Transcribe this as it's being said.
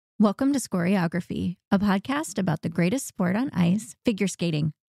Welcome to Scoreography, a podcast about the greatest sport on ice, figure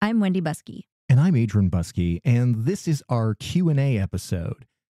skating. I'm Wendy Buskey. And I'm Adron Buskey, and this is our Q&A episode.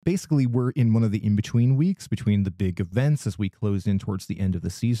 Basically, we're in one of the in-between weeks between the big events as we close in towards the end of the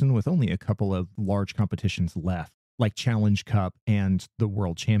season with only a couple of large competitions left, like Challenge Cup and the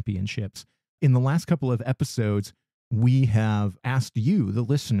World Championships. In the last couple of episodes, we have asked you, the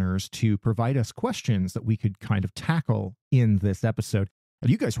listeners, to provide us questions that we could kind of tackle in this episode.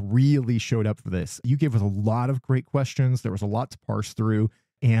 You guys really showed up for this. You gave us a lot of great questions. There was a lot to parse through,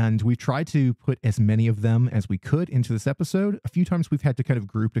 and we tried to put as many of them as we could into this episode. A few times we've had to kind of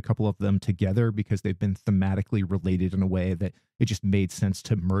group a couple of them together because they've been thematically related in a way that it just made sense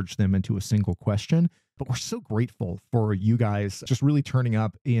to merge them into a single question. But we're so grateful for you guys just really turning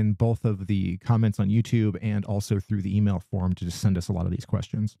up in both of the comments on YouTube and also through the email form to just send us a lot of these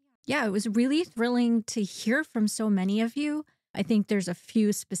questions. Yeah, it was really thrilling to hear from so many of you. I think there's a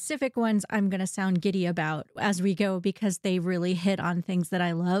few specific ones I'm going to sound giddy about as we go because they really hit on things that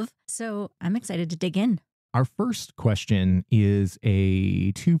I love. So I'm excited to dig in. Our first question is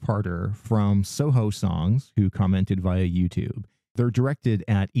a two-parter from Soho Songs, who commented via YouTube. They're directed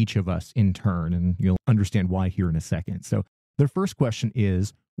at each of us in turn, and you'll understand why here in a second. So their first question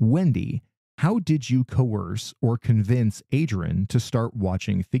is, Wendy, how did you coerce or convince Adron to start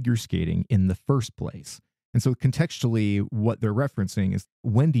watching figure skating in the first place? And so contextually, what they're referencing is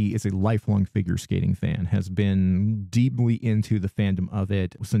Wendy is a lifelong figure skating fan, has been deeply into the fandom of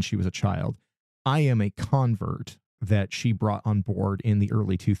it since she was a child. I am a convert that she brought on board in the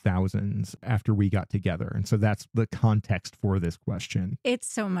early 2000s after we got together. And so that's the context for this question.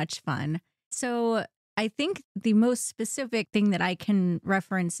 It's so much fun. So I think the most specific thing that I can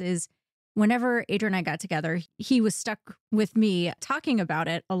reference is whenever Adron and I got together, he was stuck with me talking about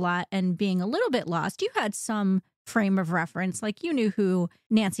it a lot and being a little bit lost. You had some frame of reference, like you knew who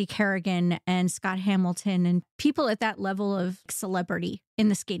Nancy Kerrigan and Scott Hamilton and people at that level of celebrity in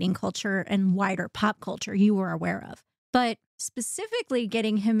the skating culture and wider pop culture you were aware of. But specifically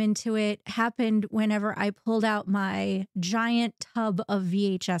getting him into it happened whenever I pulled out my giant tub of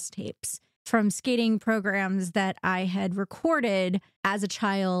VHS tapes from skating programs that I had recorded as a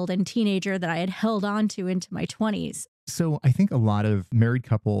child and teenager that I had held on to into my 20s. So I think a lot of married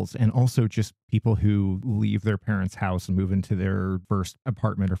couples and also just people who leave their parents' house and move into their first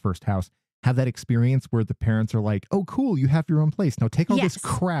apartment or first house have that experience where the parents are like, oh, cool, you have your own place. Now take all this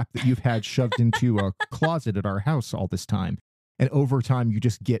crap that you've had shoved into a closet at our house all this time. And over time, you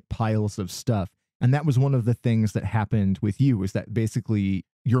just get piles of stuff. And that was one of the things that happened with you, is that basically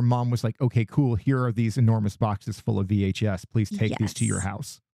your mom was like, okay, cool, here are these enormous boxes full of VHS. Please take these to your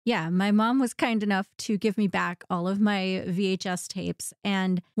house. Yeah, my mom was kind enough to give me back all of my VHS tapes.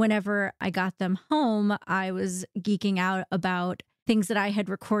 And whenever I got them home, I was geeking out about things that I had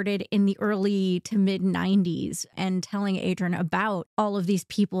recorded in the early to mid 90s and telling Adron about all of these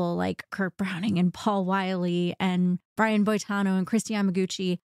people like Kurt Browning and Paul Wylie and Brian Boitano and Christy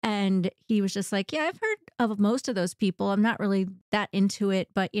Yamaguchi. And he was just like, yeah, I've heard of most of those people. I'm not really that into it,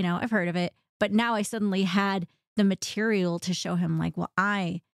 but, you know, I've heard of it. But now I suddenly had the material to show him like, well,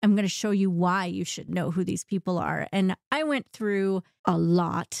 I am going to show you why you should know who these people are. And I went through a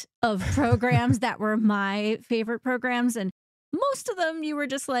lot of programs that were my favorite programs. And most of them you were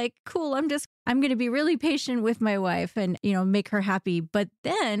just like, cool, I'm going to be really patient with my wife and, you know, make her happy. But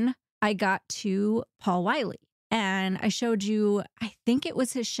then I got to Paul Wylie. And I showed you, I think it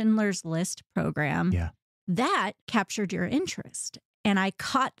was his Schindler's List program. Yeah. That captured your interest. And I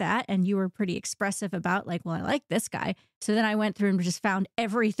caught that. And you were pretty expressive about like, well, I like this guy. So then I went through and just found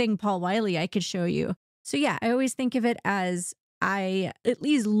everything Paul Wylie I could show you. So yeah, I always think of it as I at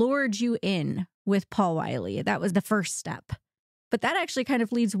least lured you in with Paul Wylie. That was the first step. But that actually kind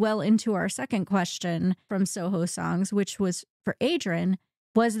of leads well into our second question from Soho Songs, which was for Adron.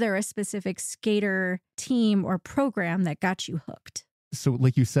 Was there a specific skater team or program that got you hooked? So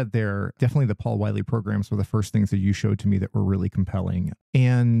like you said there, definitely the Paul Wylie programs were the first things that you showed to me that were really compelling.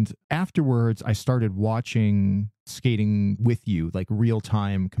 And afterwards, I started watching skating with you, like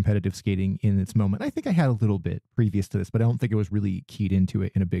real-time competitive skating in its moment. I think I had a little bit previous to this, but I don't think it was really keyed into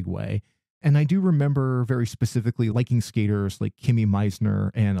it in a big way. And I do remember very specifically liking skaters like Kimmy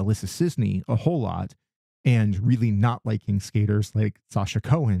Meisner and Alyssa Cisney a whole lot, and really not liking skaters like Sasha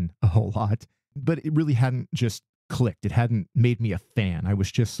Cohen a whole lot. But it really hadn't just clicked. It hadn't made me a fan. I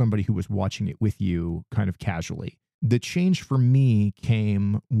was just somebody who was watching it with you kind of casually. The change for me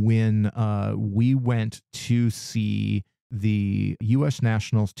came when we went to see the U.S.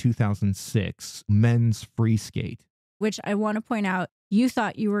 Nationals 2006 men's free skate. Which I want to point out, you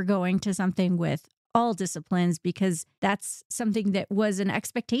thought you were going to something with all disciplines, because that's something that was an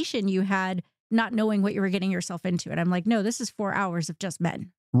expectation you had, not knowing what you were getting yourself into. And I'm like, no, this is 4 hours of just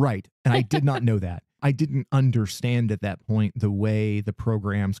men. Right. And I did not know that. I didn't understand at that point the way the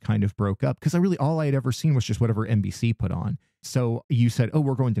programs kind of broke up, because all I had ever seen was just whatever NBC put on. So you said, oh,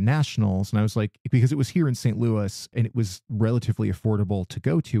 we're going to nationals. And I was like, because it was here in St. Louis and it was relatively affordable to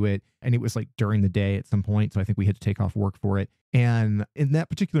go to it. And it was like during the day at some point. So I think we had to take off work for it. And in that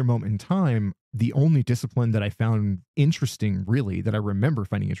particular moment in time, the only discipline that I found interesting, really, that I remember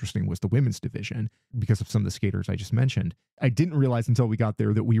finding interesting, was the women's division, because of some of the skaters I just mentioned. I didn't realize until we got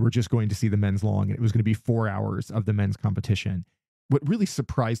there that we were just going to see the men's long, and it was going to be 4 hours of the men's competition. What really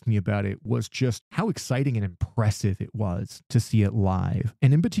surprised me about it was just how exciting and impressive it was to see it live.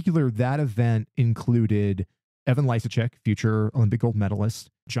 And in particular, that event included Evan Lysacek, future Olympic gold medalist,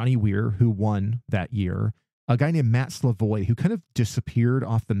 Johnny Weir, who won that year, a guy named Matt Slavoy, who kind of disappeared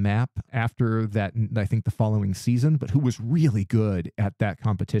off the map after that, I think the following season, but who was really good at that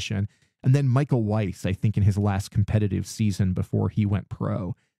competition. And then Michael Weiss, I think in his last competitive season before he went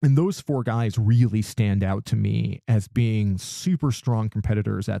pro. And those 4 guys really stand out to me as being super strong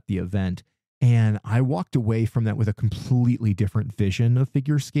competitors at the event. And I walked away from that with a completely different vision of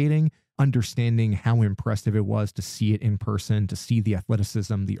figure skating, understanding how impressive it was to see it in person, to see the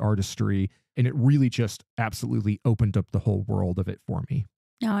athleticism, the artistry. And it really just absolutely opened up the whole world of it for me.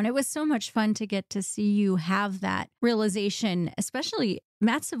 No, and it was so much fun to get to see you have that realization, especially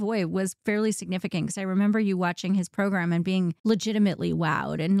Matt Savoy was fairly significant, because I remember you watching his program and being legitimately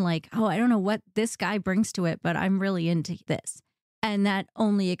wowed and like, oh, I don't know what this guy brings to it, but I'm really into this. And that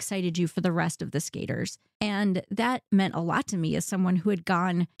only excited you for the rest of the skaters. And that meant a lot to me as someone who had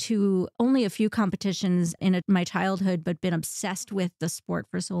gone to only a few competitions in my childhood, but been obsessed with the sport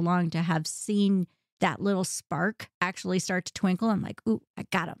for so long, to have seen that little spark actually start to twinkle. I'm like, ooh, I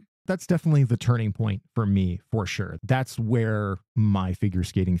got him. That's definitely the turning point for me, for sure. That's where my figure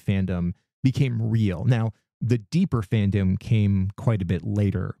skating fandom became real. Now, the deeper fandom came quite a bit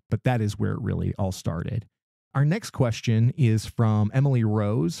later, but that is where it really all started. Our next question is from Emily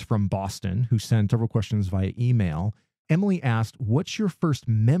Rose from Boston, who sent several questions via email. Emily asked, what's your first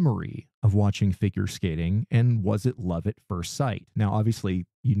memory of watching figure skating, and was it love at first sight? Now, obviously,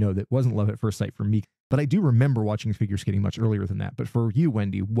 you know that wasn't love at first sight for me, but I do remember watching figure skating much earlier than that. But for you,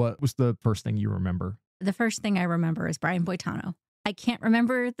 Wendy, what was the first thing you remember? The first thing I remember is Brian Boitano. I can't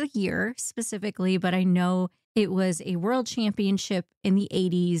remember the year specifically, but I know it was a world championship in the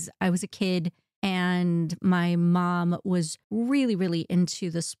 80s. I was a kid, and my mom was really, really into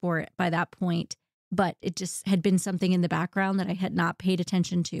the sport by that point, but it just had been something in the background that I had not paid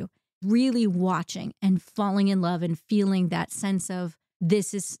attention to. Really watching and falling in love and feeling that sense of,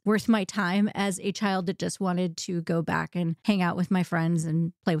 this is worth my time as a child that just wanted to go back and hang out with my friends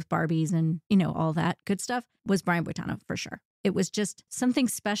and play with Barbies and, all that good stuff, was Brian Boitano for sure. It was just something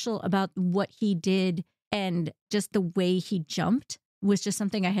special about what he did, and just the way he jumped was just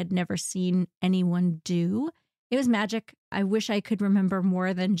something I had never seen anyone do. It was magic. I wish I could remember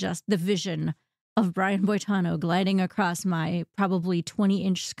more than just the vision of Brian Boitano gliding across my probably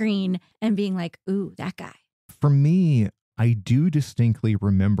 20-inch screen and being like, ooh, that guy. For me, I do distinctly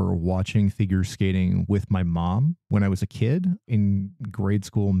remember watching figure skating with my mom when I was a kid, in grade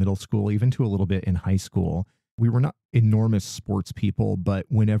school, middle school, even to a little bit in high school. We were not enormous sports people, but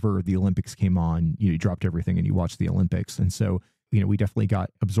whenever the Olympics came on, you dropped everything and you watched the Olympics. And so, we definitely got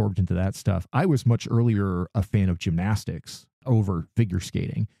absorbed into that stuff. I was much earlier a fan of gymnastics over figure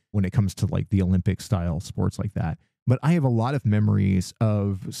skating when it comes to like the Olympic style sports like that. But I have a lot of memories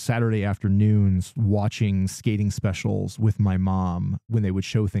of Saturday afternoons watching skating specials with my mom when they would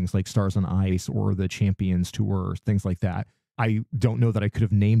show things like Stars on Ice or the Champions Tour, things like that. I don't know that I could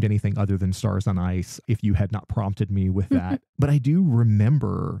have named anything other than Stars on Ice if you had not prompted me with that. But I do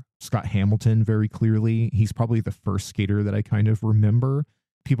remember Scott Hamilton very clearly. He's probably the first skater that I kind of remember.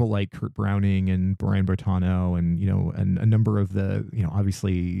 People like Kurt Browning and Brian Boitano and, and a number of the,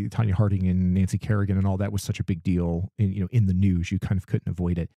 obviously Tanya Harding and Nancy Kerrigan and all that was such a big deal in the news. You kind of couldn't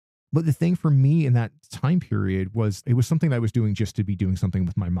avoid it. But the thing for me in that time period was it was something I was doing just to be doing something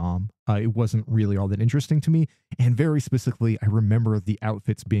with my mom. It wasn't really all that interesting to me. And very specifically, I remember the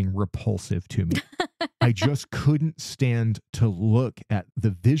outfits being repulsive to me. I just couldn't stand to look at the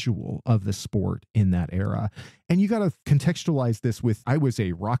visual of the sport in that era. And you got to contextualize this with, I was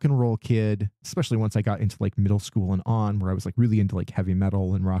a rock and roll kid, especially once I got into like middle school and on, where I was like really into like heavy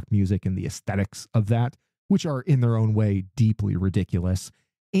metal and rock music and the aesthetics of that, which are in their own way deeply ridiculous.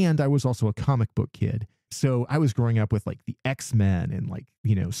 And I was also a comic book kid. So I was growing up with like the X-Men and like,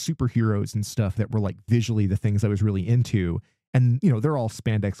 superheroes and stuff that were like visually the things I was really into. And, they're all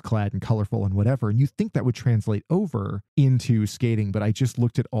spandex clad and colorful and whatever. And you think that would translate over into skating. But I just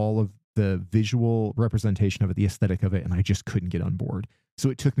looked at all of the visual representation of it, the aesthetic of it, and I just couldn't get on board. So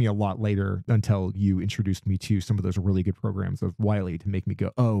it took me a lot later until you introduced me to some of those really good programs of Wylie to make me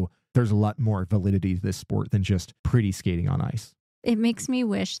go, oh, there's a lot more validity to this sport than just pretty skating on ice. It makes me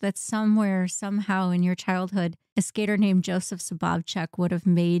wish that somewhere, somehow in your childhood, a skater named Joseph Sabovchuk would have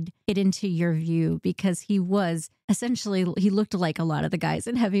made it into your view, because he was essentially, he looked like a lot of the guys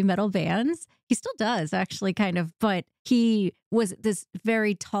in heavy metal bands. He still does, actually, kind of, but he was this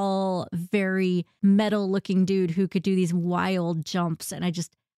very tall, very metal looking dude who could do these wild jumps. And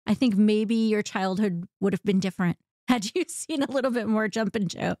I think maybe your childhood would have been different had you seen a little bit more Jumpin'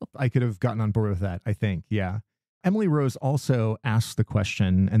 Joe. I could have gotten on board with that, I think. Yeah. Emily Rose also asked the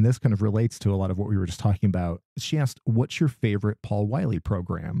question, and this kind of relates to a lot of what we were just talking about. She asked, what's your favorite Paul Wylie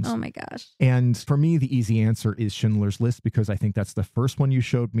programs? Oh my gosh. And for me, the easy answer is Schindler's List, because I think that's the first one you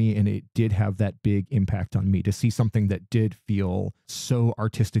showed me, and it did have that big impact on me to see something that did feel so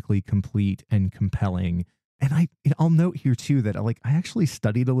artistically complete and compelling. And I'll note here too that I actually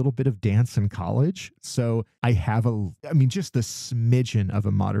studied a little bit of dance in college. So I have just the smidgen of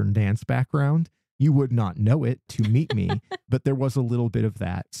a modern dance background. You would not know it to meet me, but there was a little bit of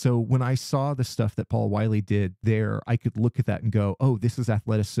that. So when I saw the stuff that Paul Wylie did there, I could look at that and go, oh, this is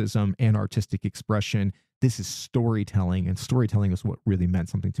athleticism and artistic expression. This is storytelling, and storytelling is what really meant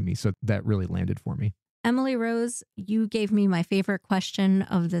something to me. So that really landed for me. Emily Rose, you gave me my favorite question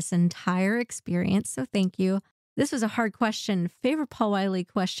of this entire experience, so thank you. This was a hard question. Favorite Paul Wylie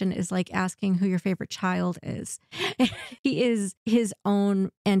question is like asking who your favorite child is. He is his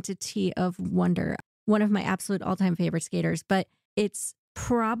own entity of wonder, one of my absolute all-time favorite skaters, but it's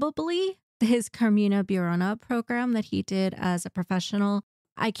probably his Carmina Burana program that he did as a professional.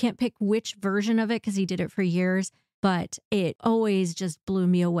 I can't pick which version of it because he did it for years, but it always just blew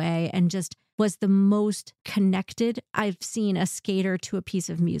me away and just was the most connected I've seen a skater to a piece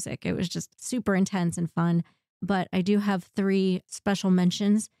of music. It was just super intense and fun. But I do have 3 special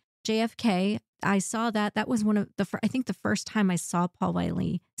mentions. JFK, I saw that. That was one of I think the first time I saw Paul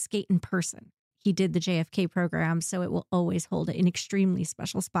Wylie skate in person. He did the JFK program, so it will always hold an extremely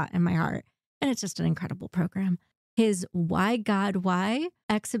special spot in my heart. And it's just an incredible program. His Why God Why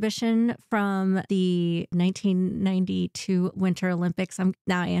exhibition from the 1992 Winter Olympics.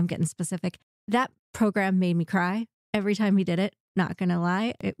 Now I am getting specific. That program made me cry every time he did it. Not going to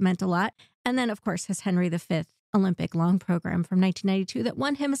lie, it meant a lot. And then, of course, his Henry V Olympic long program from 1992 that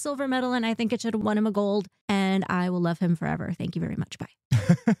won him a silver medal, and I think it should have won him a gold, and I will love him forever. Thank you very much.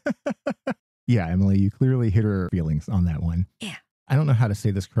 Bye. Yeah, Emily, you clearly hit her feelings on that one. Yeah. I don't know how to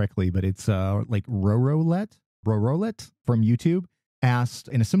say this correctly, but it's like Rorolet from YouTube asked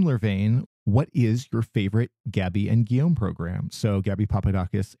in a similar vein, what is your favorite Gabby and Guillaume program? So Gabby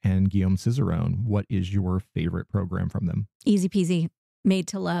Papadakis and Guillaume Cizeron, what is your favorite program from them? Easy peasy, Made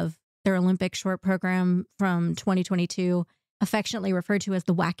to Love. Their Olympic short program from 2022, affectionately referred to as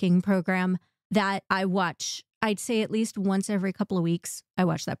the whacking program, that I watch, I'd say at least once every couple of weeks. I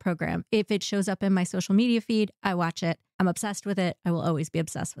watch that program. If it shows up in my social media feed, I watch it. I'm obsessed with it. I will always be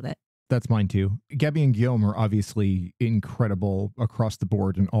obsessed with it. That's mine too. Gabby and Guillaume are obviously incredible across the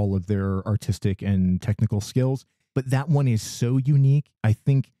board in all of their artistic and technical skills, but that one is so unique. I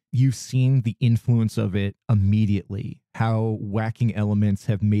think you've seen the influence of it immediately, how whacking elements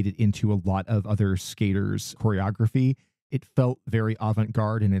have made it into a lot of other skaters' choreography. It felt very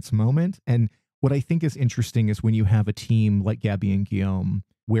avant-garde in its moment. And what I think is interesting is when you have a team like Gabby and Guillaume,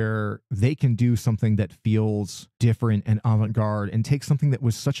 where they can do something that feels different and avant-garde and take something that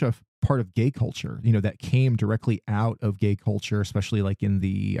was such a part of gay culture, that came directly out of gay culture, especially like in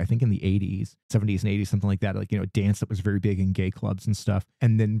the 80s, 70s and 80s, something like that, like, dance that was very big in gay clubs and stuff,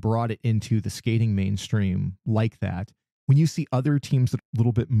 and then brought it into the skating mainstream like that. When you see other teams that are a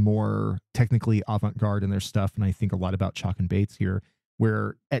little bit more technically avant-garde in their stuff, and I think a lot about Chock and Bates here,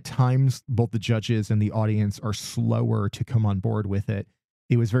 where at times both the judges and the audience are slower to come on board with it,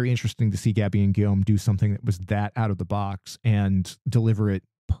 it was very interesting to see Gabby and Guillaume do something that was that out of the box and deliver it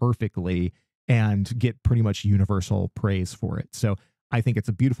perfectly and get pretty much universal praise for it. So I think it's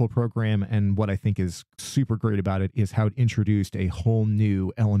a beautiful program. And what I think is super great about it is how it introduced a whole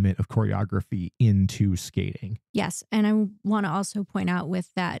new element of choreography into skating. Yes. And I want to also point out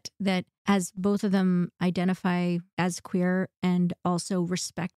with that as both of them identify as queer and also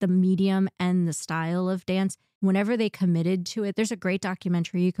respect the medium and the style of dance, whenever they committed to it, there's a great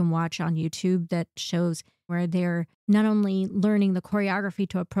documentary you can watch on YouTube that shows where they're not only learning the choreography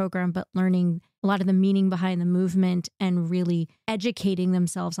to a program, but learning a lot of the meaning behind the movement and really educating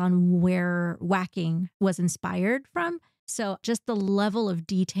themselves on where whacking was inspired from. So just the level of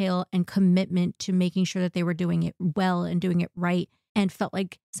detail and commitment to making sure that they were doing it well and doing it right and felt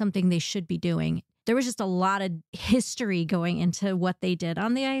like something they should be doing. There was just a lot of history going into what they did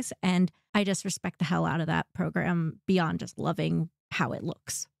on the ice. And I just respect the hell out of that program beyond just loving how it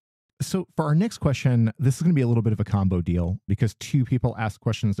looks. So for our next question, this is going to be a little bit of a combo deal because two people asked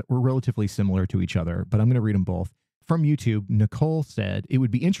questions that were relatively similar to each other, but I'm going to read them both. From YouTube, Nicole said, it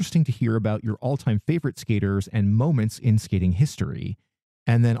would be interesting to hear about your all-time favorite skaters and moments in skating history.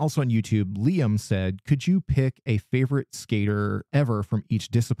 And then also on YouTube, Liam said, could you pick a favorite skater ever from each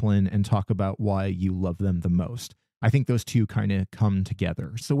discipline and talk about why you love them the most? I think those two kind of come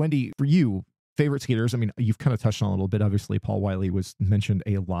together. So Wendy, for you, favorite skaters, I mean, you've kind of touched on a little bit. Obviously, Paul Wylie was mentioned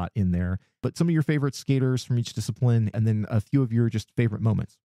a lot in there, but some of your favorite skaters from each discipline and then a few of your just favorite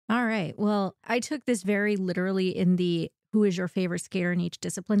moments. All right. Well, I took this very literally in the who is your favorite skater in each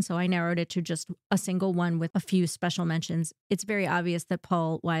discipline. So I narrowed it to just a single one with a few special mentions. It's very obvious that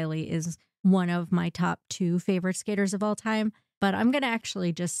Paul Wylie is one of my top 2 favorite skaters of all time. But I'm going to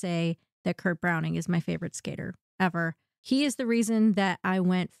actually just say that Kurt Browning is my favorite skater ever. He is the reason that I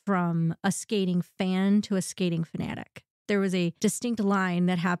went from a skating fan to a skating fanatic. There was a distinct line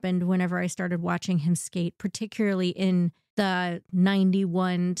that happened whenever I started watching him skate, particularly in the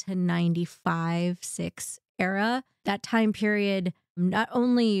 91 to 95 6 era. That time period, not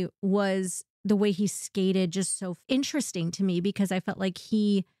only was the way he skated just so interesting to me because I felt like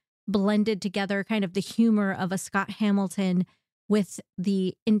he blended together kind of the humor of a Scott Hamilton with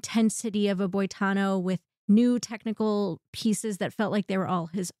the intensity of a Boitano, with new technical pieces that felt like they were all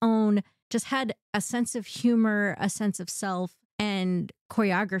his own, just had a sense of humor, a sense of self, and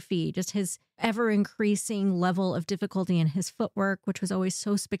choreography, just his ever-increasing level of difficulty in his footwork, which was always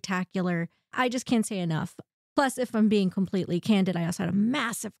so spectacular. I just can't say enough. Plus, if I'm being completely candid, I also had a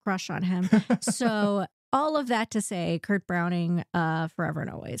massive crush on him. So all of that to say, Kurt Browning, forever and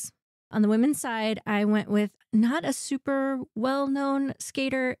always. On the women's side, I went with not a super well-known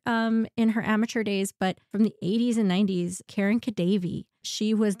skater in her amateur days, but from the 80s and 90s, Karen Kadavy.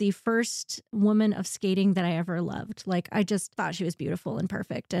 She was the first woman of skating that I ever loved. Like, I just thought she was beautiful and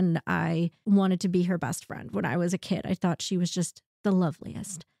perfect, and I wanted to be her best friend when I was a kid. I thought she was just the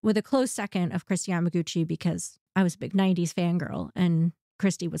loveliest, with a close second of Christy Yamaguchi because I was a big 90s fangirl, and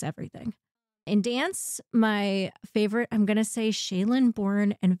Christy was everything. In dance, my favorite, I'm going to say Shaylin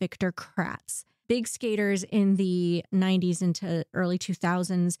Bourne and Victor Kratz. Big skaters in the 90s into early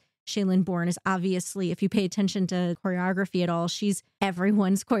 2000s. Shaylin Bourne is obviously, if you pay attention to choreography at all, she's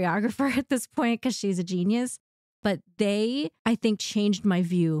everyone's choreographer at this point because she's a genius. But they, I think, changed my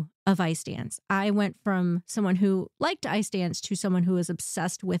view of ice dance. I went from someone who liked ice dance to someone who was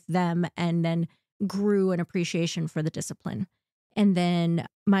obsessed with them and then grew an appreciation for the discipline. And then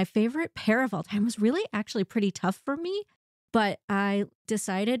my favorite pair of all time was really actually pretty tough for me, but I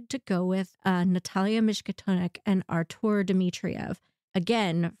decided to go with Natalia Mishkatonik and Artur Dmitriev,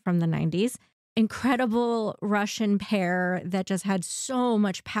 again from the 90s. Incredible Russian pair that just had so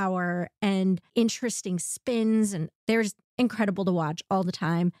much power and interesting spins, and they're just incredible to watch all the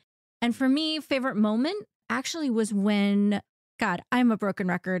time. And for me, favorite moment actually was when, God, I'm a broken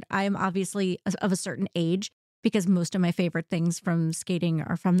record. I am obviously of a certain age, because most of my favorite things from skating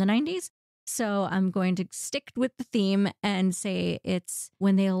are from the 90s. So I'm going to stick with the theme and say it's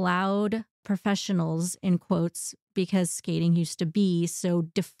when they allowed professionals, in quotes, because skating used to be so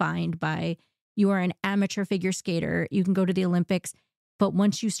defined by you are an amateur figure skater, you can go to the Olympics, but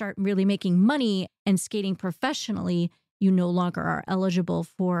once you start really making money and skating professionally, you no longer are eligible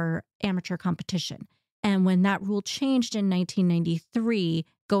for amateur competition. And when that rule changed in 1993,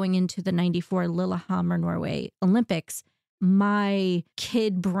 going into the 94 Lillehammer, Norway Olympics, my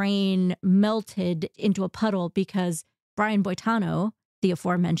kid brain melted into a puddle because Brian Boitano, the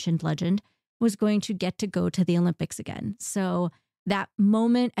aforementioned legend, was going to get to go to the Olympics again. So that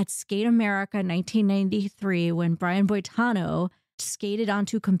moment at Skate America 1993, when Brian Boitano skated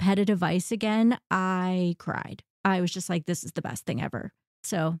onto competitive ice again, I cried. I was just like, this is the best thing ever.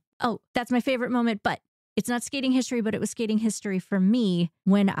 So, that's my favorite moment, but it's not skating history, but it was skating history for me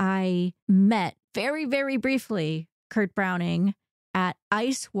when I met very, very briefly Kurt Browning at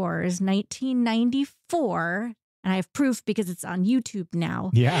Ice Wars 1994. And I have proof because it's on YouTube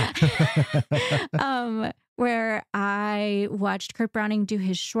now. Yeah. Where I watched Kurt Browning do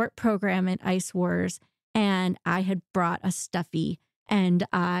his short program at Ice Wars, and I had brought a stuffy. And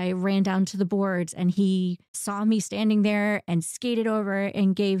I ran down to the boards and he saw me standing there and skated over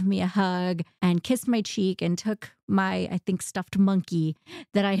and gave me a hug and kissed my cheek and took my, I think, stuffed monkey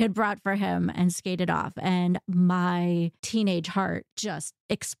that I had brought for him and skated off. And my teenage heart just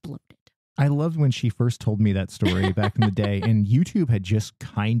exploded. I loved when she first told me that story back in the day, and YouTube had just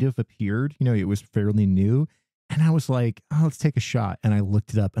kind of appeared. You know, it was fairly new. And I was like, oh, let's take a shot. And I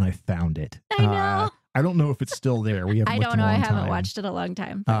looked it up and I found it. I know. I don't know if it's still there. We haven't I looked don't in a know. I long haven't time. watched it a long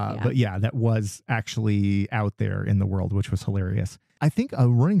time. But yeah, that was actually out there in the world, which was hilarious. I think a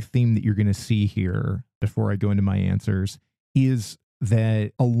running theme that you're going to see here before I go into my answers is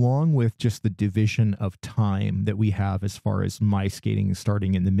that along with just the division of time that we have as far as my skating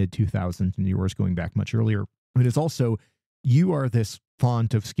starting in the mid 2000s and yours going back much earlier, it is also you are this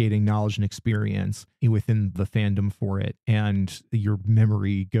font of skating knowledge and experience within the fandom for it, and your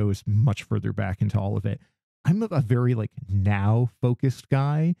memory goes much further back into all of it. I'm a very like now focused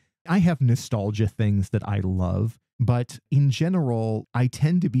guy. I have nostalgia things that I love, but in general, I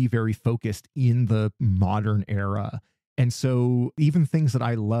tend to be very focused in the modern era. And so even things that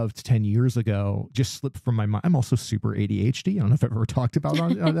I loved 10 years ago just slip from my mind. I'm also super ADHD. I don't know if I've ever talked about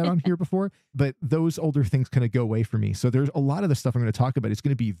that on here before, but those older things kind of go away for me. So there's a lot of the stuff I'm going to talk about. It's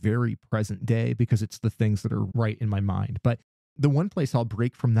going to be very present day because it's the things that are right in my mind. But the one place I'll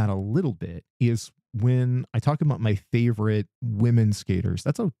break from that a little bit is when I talk about my favorite women skaters.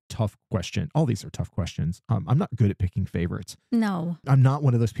 That's a tough question. All these are tough questions. I'm not good at picking favorites. No. I'm not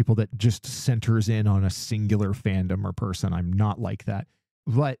one of those people that just centers in on a singular fandom or person. I'm not like that.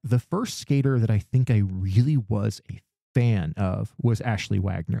 But the first skater that I think I really was a fan of was Ashley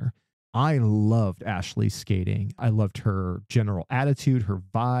Wagner. I loved Ashley's skating. I loved her general attitude, her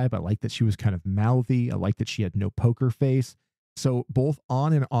vibe. I liked that she was kind of mouthy. I liked that she had no poker face. So both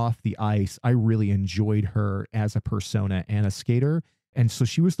on and off the ice, I really enjoyed her as a persona and a skater. And so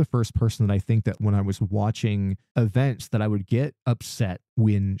she was the first person that I think that when I was watching events that I would get upset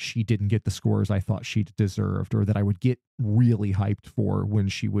when she didn't get the scores I thought she deserved, or that I would get really hyped for when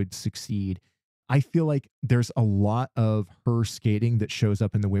she would succeed. I feel like there's a lot of her skating that shows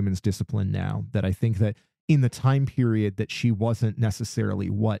up in the women's discipline now that I think that in the time period that she wasn't necessarily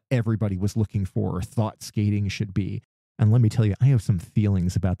what everybody was looking for or thought skating should be. And let me tell you, I have some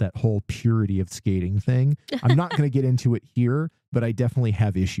feelings about that whole purity of skating thing. I'm not going to get into it here, but I definitely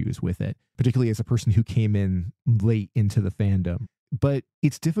have issues with it, particularly as a person who came in late into the fandom. But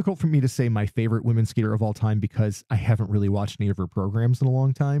it's difficult for me to say my favorite women's skater of all time because I haven't really watched any of her programs in a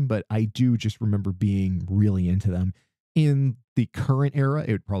long time, but I do just remember being really into them. In the current era,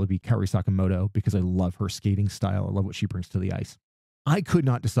 it would probably be Kaori Sakamoto because I love her skating style. I love what she brings to the ice. I could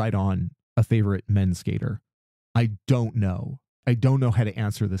not decide on a favorite men's skater. I don't know. I don't know how to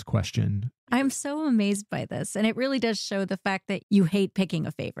answer this question. I'm so amazed by this. And it really does show the fact that you hate picking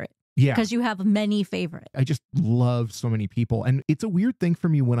a favorite. Yeah. Because you have many favorites. I just love so many people. And it's a weird thing for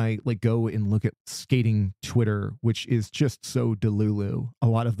me when I like go and look at skating Twitter, which is just so delulu a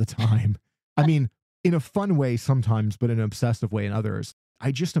lot of the time. I mean, in a fun way sometimes, but in an obsessive way in others.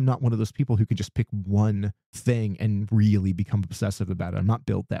 I just am not one of those people who can just pick one thing and really become obsessive about it. I'm not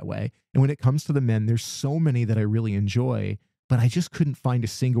built that way. And when it comes to the men, there's so many that I really enjoy, but I just couldn't find a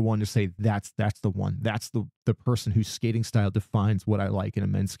single one to say that's the one. That's the person whose skating style defines what I like in a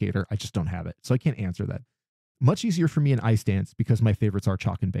men's skater. I just don't have it. So I can't answer that. Much easier for me in ice dance because my favorites are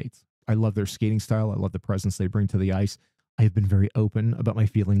Chock and Bates. I love their skating style. I love the presence they bring to the ice. I have been very open about my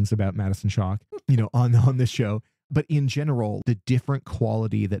feelings about Madison Chock, on this show. But in general, the different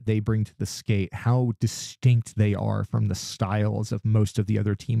quality that they bring to the skate, how distinct they are from the styles of most of the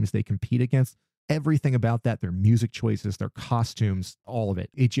other teams they compete against, everything about that, their music choices, their costumes, all of it,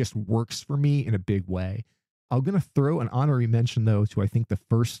 it just works for me in a big way. I'm going to throw an honorary mention, though, to I think the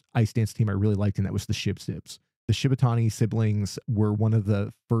first ice dance team I really liked, and that was the Shib-Sibs. The Shibatani siblings were one of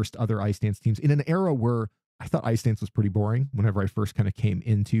the first other ice dance teams in an era where I thought ice dance was pretty boring whenever I first kind of came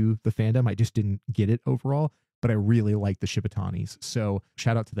into the fandom. I just didn't get it overall. But I really like the Shibatanis. So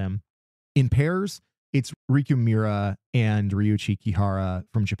shout out to them. In pairs, it's Riku Mira and Ryuichi Kihara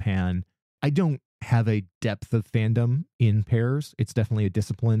from Japan. I don't have a depth of fandom in pairs. It's definitely a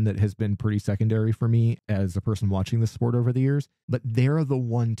discipline that has been pretty secondary for me as a person watching the sport over the years. But they're the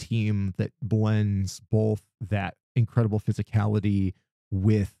one team that blends both that incredible physicality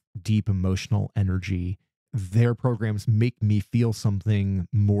with deep emotional energy. Their programs make me feel something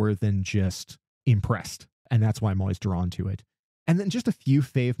more than just impressed. And that's why I'm always drawn to it. And then just a few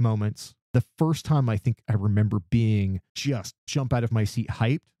fave moments. The first time I think I remember being just jump out of my seat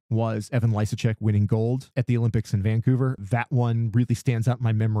hyped was Evan Lysacek winning gold at the Olympics in Vancouver. That one really stands out in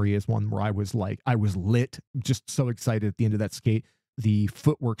my memory as one where I was lit, just so excited at the end of that skate. The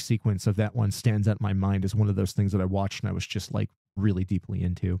footwork sequence of that one stands out in my mind as one of those things that I watched and I was just like really deeply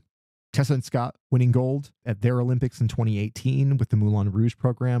into. Tessa and Scott winning gold at their Olympics in 2018 with the Moulin Rouge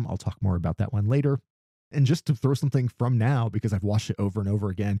program. I'll talk more about that one later. And just to throw something from now, because I've watched it over and over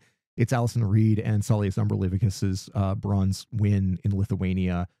again, It's Alison Reed and Saulius Ambrelevikus's bronze win in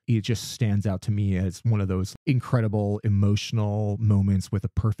Lithuania. It just stands out to me as one of those incredible emotional moments with a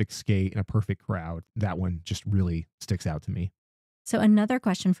perfect skate and a perfect crowd. That one just really sticks out to me. So another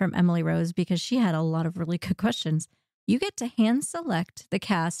question from Emily Rose, because she had a lot of really good questions. You get to hand select the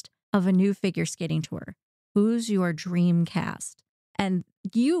cast of a new figure skating tour. Who's your dream cast? And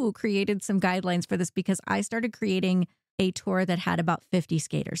you created some guidelines for this because I started creating a tour that had about 50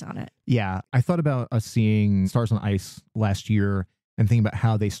 skaters on it. Yeah, I thought about us seeing Stars on Ice last year and thinking about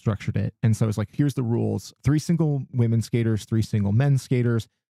how they structured it. And so I was like, here's the rules. 3 single women skaters, 3 single men skaters,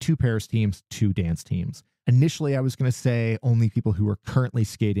 2 pairs teams, 2 dance teams. Initially, I was going to say only people who are currently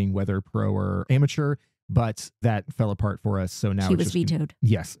skating, whether pro or amateur, but that fell apart for us. So now he was vetoed.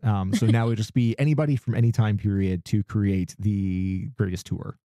 Yes. So now it would just be anybody from any time period to create the greatest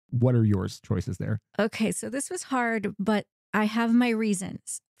tour. What are yours choices there? Okay, so this was hard, but I have my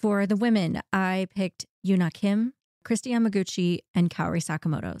reasons. For the women, I picked Yuna Kim, Christy Yamaguchi, and Kaori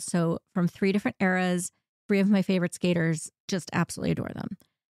Sakamoto. So from 3 different eras, 3 of my favorite skaters, just absolutely adore them.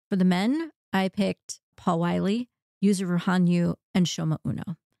 For the men, I picked Paul Wylie, Yuzuru Hanyu, and Shoma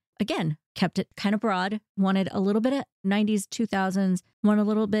Uno. Again, kept it kind of broad, wanted a little bit of 90s, 2000s, want a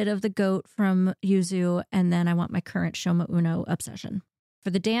little bit of the GOAT from Yuzu, and then I want my current Shoma Uno obsession. For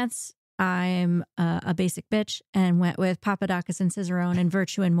the dance, I'm a basic bitch and went with Papadakis and Cizeron and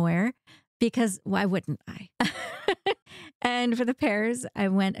Virtue and Moir because why wouldn't I? And for the pairs, I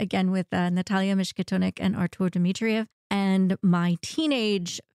went again with Natalia Mishkatonik and Artur Dmitriev. And my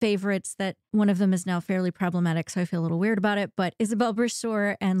teenage favorites that one of them is now fairly problematic, so I feel a little weird about it, but Isabelle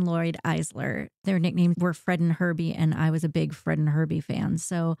Brissour and Lloyd Eisler. Their nicknames were Fred and Herbie, and I was a big Fred and Herbie fan.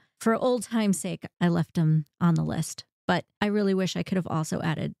 So for old time's sake, I left them on the list. But I really wish I could have also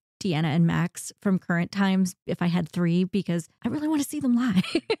added Deanna and Max from current times if I had 3, because I really want to see them live.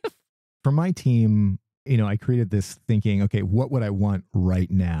 For my team, I created this thinking, okay, what would I want right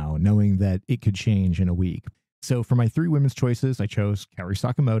now, knowing that it could change in a week. So for my 3 women's choices, I chose Kaori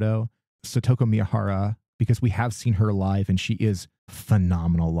Sakamoto, Satoko Miyahara, because we have seen her live and she is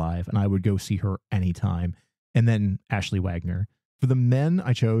phenomenal live, and I would go see her anytime. And then Ashley Wagner. For the men,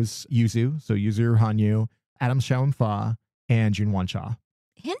 I chose Yuzu, so Yuzuru Hanyu, Adam Shaum-Fa, and Junwan Cha.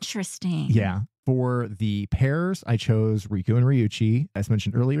 Interesting. Yeah. For the pairs, I chose Riku and Ryuichi, as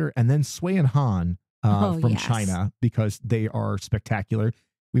mentioned earlier, and then Sui and Han from China, because they are spectacular.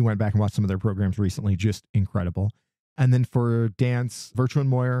 We went back and watched some of their programs recently, just incredible. And then for dance, Virtue and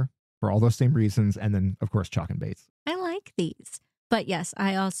Moir, for all those same reasons, and then, of course, Chock and Bates. I like these. But yes,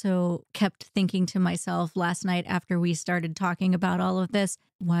 I also kept thinking to myself last night after we started talking about all of this,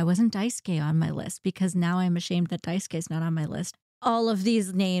 why wasn't Daisuke on my list? Because now I'm ashamed that Daisuke's not on my list. All of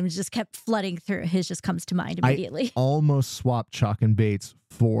these names just kept flooding through. His just comes to mind immediately. I almost swapped Chock and Bates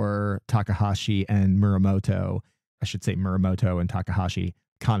for Takahashi and Muramoto. I should say Muramoto and Takahashi,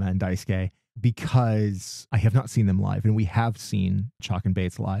 Kana and Daisuke, because I have not seen them live, and we have seen Chock and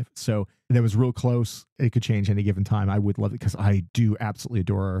Bates live. So that was real close. It could change any given time. I would love it because I do absolutely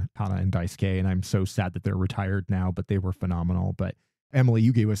adore Kana and Daisuke, and I'm so sad that they're retired now, but they were phenomenal. But Emily,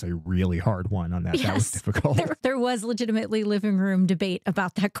 you gave us a really hard one on that. Yes, that was difficult. There was legitimately living room debate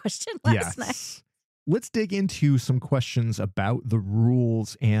about that question last night. Let's dig into some questions about the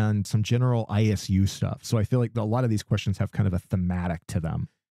rules and some general ISU stuff. So I feel like a lot of these questions have kind of a thematic to them.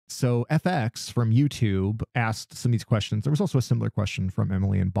 So FX from YouTube asked some of these questions. There was also a similar question from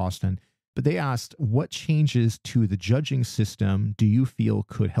Emily in Boston, but they asked, what changes to the judging system do you feel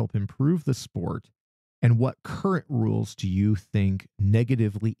could help improve the sport? And what current rules do you think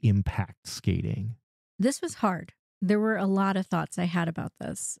negatively impact skating? This was hard. There were a lot of thoughts I had about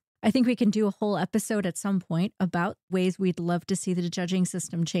this. I think we can do a whole episode at some point about ways we'd love to see the judging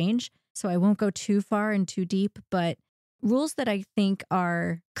system change. So I won't go too far and too deep, but rules that I think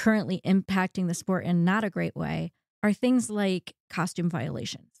are currently impacting the sport in not a great way are things like costume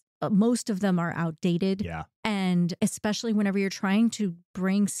violations. Most of them are outdated. Yeah. And especially whenever you're trying to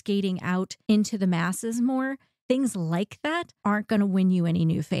bring skating out into the masses more, things like that aren't going to win you any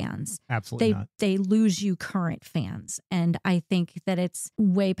new fans. Absolutely not. They lose you current fans. And I think that it's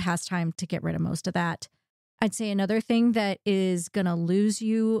way past time to get rid of most of that. I'd say another thing that is going to lose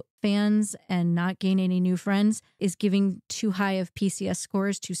you fans and not gain any new friends is giving too high of PCS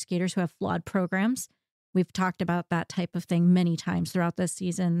scores to skaters who have flawed programs. We've talked about that type of thing many times throughout this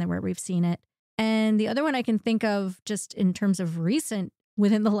season where we've seen it. And the other one I can think of just in terms of recent,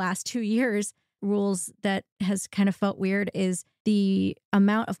 within the last 2 years, rules that has kind of felt weird is the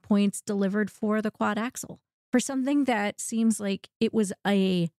amount of points delivered for the quad axel. For something that seems like it was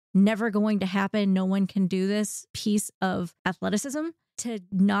a never going to happen, no one can do this piece of athleticism, to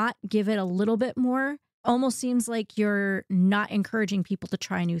not give it a little bit more almost seems like you're not encouraging people to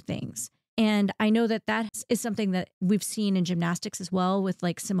try new things. And I know that that is something that we've seen in gymnastics as well, with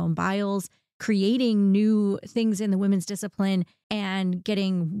like Simone Biles creating new things in the women's discipline and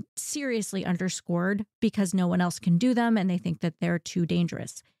getting seriously underscored because no one else can do them and they think that they're too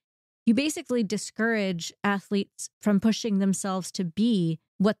dangerous. You basically discourage athletes from pushing themselves to be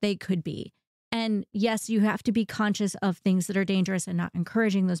what they could be. And yes, you have to be conscious of things that are dangerous and not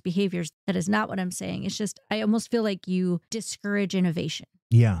encouraging those behaviors. That is not what I'm saying. It's just, I almost feel like you discourage innovation.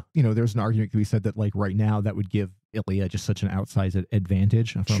 Yeah. There's an argument to be said that like right now that would give Ilia just such an outsized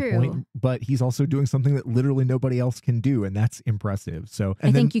advantage from a point. But he's also doing something that literally nobody else can do. And that's impressive. So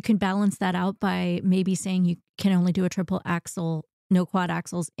I think you can balance that out by maybe saying you can only do a triple axel, no quad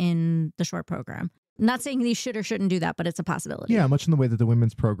axles in the short program. Not saying you should or shouldn't do that, but it's a possibility. Yeah, much in the way that the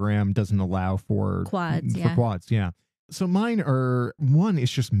women's program doesn't allow for quads. Yeah. So mine are, one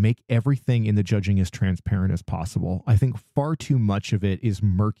is just make everything in the judging as transparent as possible. I think far too much of it is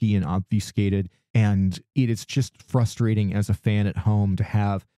murky and obfuscated, and it is just frustrating as a fan at home to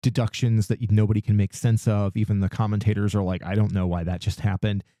have deductions that nobody can make sense of. Even the commentators are like, I don't know why that just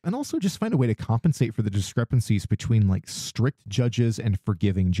happened. And also just find a way to compensate for the discrepancies between like strict judges and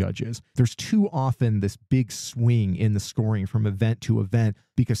forgiving judges. There's too often this big swing in the scoring from event to event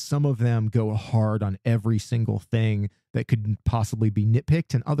because some of them go hard on every single thing that could possibly be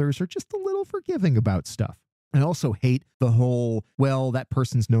nitpicked, and others are just a little forgiving about stuff. I also hate the whole, well, that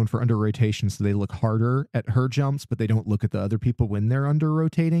person's known for under rotation, so they look harder at her jumps, but they don't look at the other people when they're under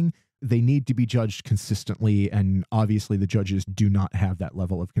rotating. They need to be judged consistently, and obviously the judges do not have that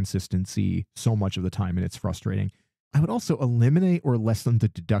level of consistency so much of the time, and it's frustrating. I would also eliminate or lessen the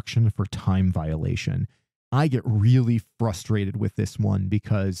deduction for time violation. I get really frustrated with this one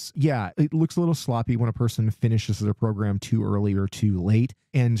because, yeah, it looks a little sloppy when a person finishes their program too early or too late,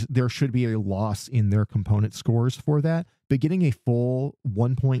 and there should be a loss in their component scores for that. But getting a full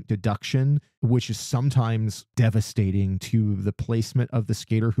 1 point deduction, which is sometimes devastating to the placement of the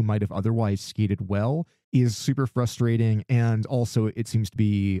skater who might have otherwise skated well, is super frustrating. And also it seems to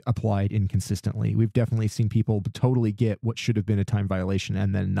be applied inconsistently. We've definitely seen people totally get what should have been a time violation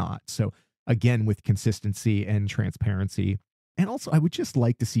and then not. So again, with consistency and transparency. And also, I would just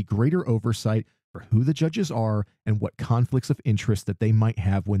like to see greater oversight for who the judges are and what conflicts of interest that they might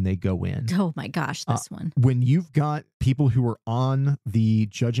have when they go in. Oh my gosh, this one. When you've got people who are on the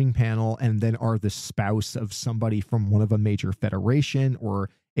judging panel and then are the spouse of somebody from one of a major federation or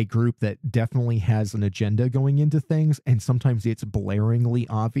a group that definitely has an agenda going into things, and sometimes it's blaringly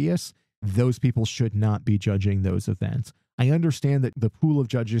obvious, those people should not be judging those events. I understand that the pool of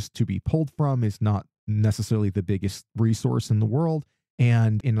judges to be pulled from is not necessarily the biggest resource in the world.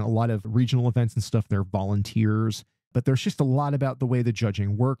 And in a lot of regional events and stuff, they're volunteers. But there's just a lot about the way the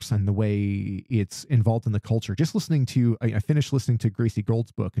judging works and the way it's involved in the culture. Just listening to, I finished listening to Gracie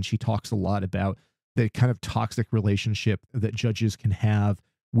Gold's book, and she talks a lot about the kind of toxic relationship that judges can have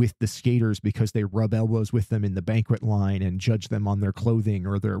with the skaters because they rub elbows with them in the banquet line and judge them on their clothing,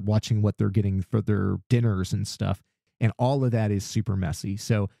 or they're watching what they're getting for their dinners and stuff. And all of that is super messy.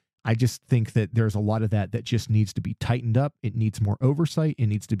 So I just think that there's a lot of that just needs to be tightened up. It needs more oversight. It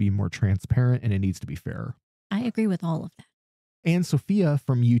needs to be more transparent, and it needs to be fair. I agree with all of that. And Sophia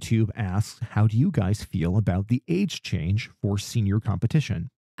from YouTube asks, how do you guys feel about the age change for senior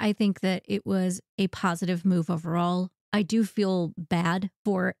competition? I think that it was a positive move overall. I do feel bad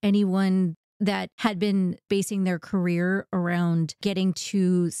for anyone that had been basing their career around getting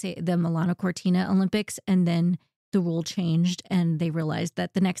to, say, the Milano Cortina Olympics, and then the rule changed and they realized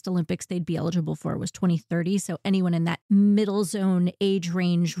that the next Olympics they'd be eligible for was 2030. So anyone in that middle zone age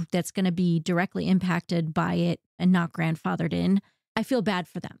range that's going to be directly impacted by it and not grandfathered in, I feel bad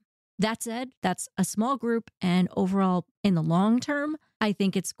for them. That said, that's a small group, and overall in the long term, I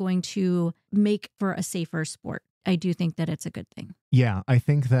think it's going to make for a safer sport. I do think that it's a good thing. Yeah, I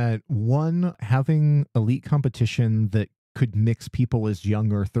think that one, having elite competition that could mix people as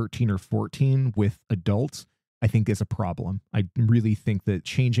young or 13 or 14 with adults, I think is a problem. I really think that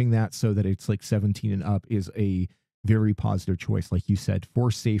changing that so that it's like 17 and up is a very positive choice, like you said, for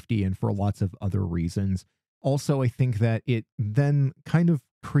safety and for lots of other reasons. Also, I think that it then kind of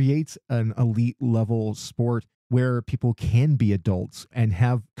creates an elite level sport where people can be adults and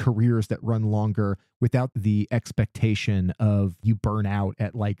have careers that run longer without the expectation of you burn out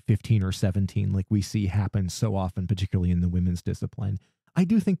at like 15 or 17, like we see happen so often, particularly in the women's discipline. I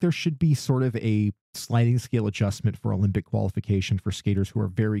do think there should be sort of a sliding scale adjustment for Olympic qualification for skaters who are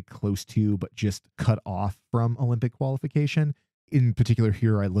very close to, but just cut off from Olympic qualification. In particular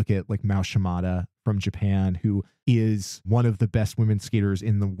here, I look at like Mao Shimada from Japan who is one of the best women skaters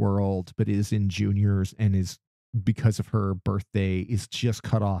in the world, but is in juniors and is, because of her birthday, is just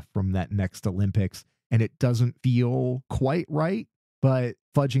cut off from that next Olympics. And it doesn't feel quite right, but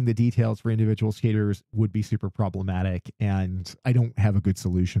fudging the details for individual skaters would be super problematic. And I don't have a good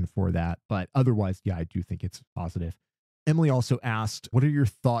solution for that. But otherwise, yeah, I do think it's positive. Emily also asked, what are your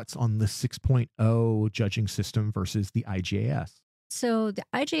thoughts on the 6.0 judging system versus the IJS? So the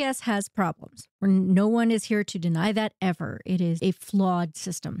IJS has problems. No one is here to deny that ever. It is a flawed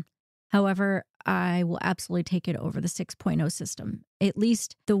system. However, I will absolutely take it over the 6.0 system. At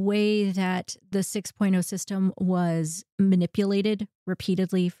least the way that the 6.0 system was manipulated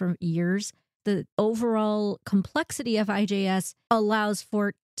repeatedly for years. The overall complexity of IJS allows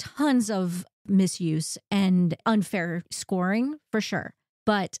for tons of misuse and unfair scoring for sure.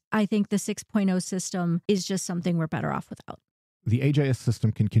 But I think the 6.0 system is just something we're better off without. The AJS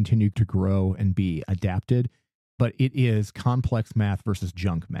system can continue to grow and be adapted, but it is complex math versus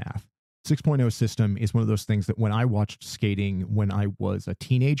junk math. 6.0 system is one of those things that when I watched skating when I was a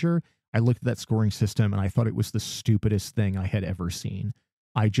teenager, I looked at that scoring system and I thought it was the stupidest thing I had ever seen.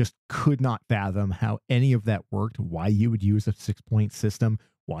 I just could not fathom how any of that worked, why you would use a 6-point system,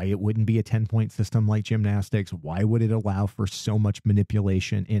 why it wouldn't be a 10-point system like gymnastics, why would it allow for so much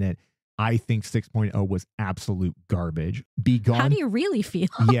manipulation in it. I think 6.0 was absolute garbage. Be gone. How do you really feel?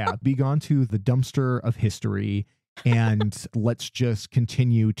 Yeah, be gone to the dumpster of history. And let's just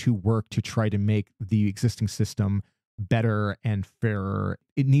continue to work to try to make the existing system better and fairer.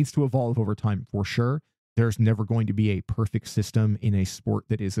 It needs to evolve over time for sure. There's never going to be a perfect system in a sport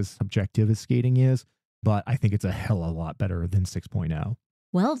that is as subjective as skating is, but I think it's a hell of a lot better than 6.0.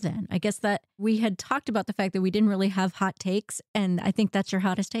 Well, then, I guess that we had talked about the fact that we didn't really have hot takes, and I think that's your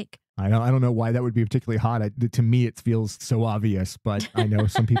hottest take. I don't know why that would be particularly hot. To me, it feels so obvious, but I know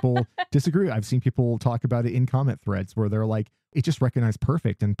some people disagree. I've seen people talk about it in comment threads where they're like, it just recognized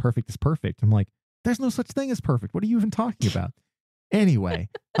perfect and perfect is perfect. I'm like, there's no such thing as perfect. What are you even talking about? Anyway,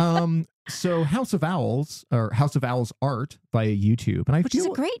 so House of Owls or House of Owls Art via YouTube. And Which is a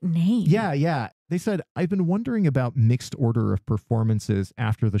great name. Yeah. They said, I've been wondering about mixed order of performances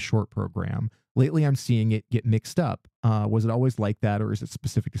after the short program. Lately, I'm seeing it get mixed up. Was it always like that, or is it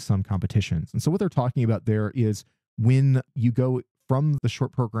specific to some competitions? And so what they're talking about there is when you go from the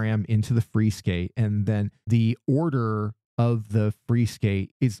short program into the free skate, and then the order of the free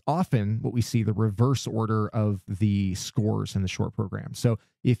skate is often what we see the reverse order of the scores in the short program. So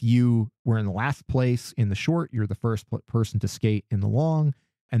if you were in the last place in the short, you're the first person to skate in the long.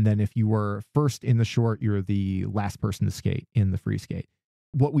 And then if you were first in the short, you're the last person to skate in the free skate.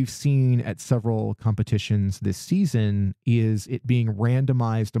 What we've seen at several competitions this season is it being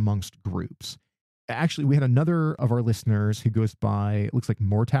randomized amongst groups. Actually, we had another of our listeners who goes by, it looks like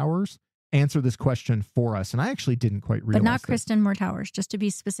More Towers, answer this question for us. And I actually didn't quite realize. But not Kristen Moore-Towers, just to be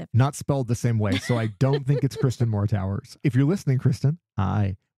specific. Not spelled the same way. So I don't think it's Kristen Moore-Towers. If you're listening, Kristen,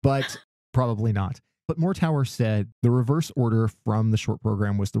 hi. But probably not. But Moore-Towers said the reverse order from the short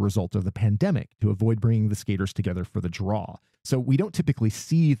program was the result of the pandemic to avoid bringing the skaters together for the draw. So we don't typically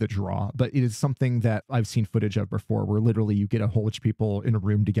see the draw, but it is something that I've seen footage of before where literally you get a whole bunch of people in a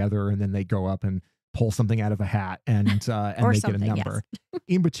room together and then they go up and pull something out of a hat and they get a number. Yes.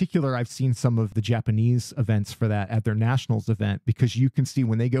 In particular, I've seen some of the Japanese events for that at their nationals event, because you can see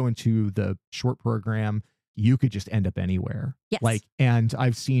when they go into the short program, you could just end up anywhere. Yes. And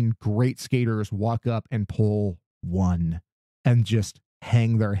I've seen great skaters walk up and pull one and just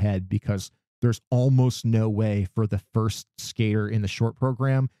hang their head because there's almost no way for the first skater in the short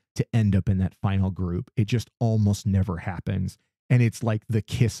program to end up in that final group. It just almost never happens. And it's like the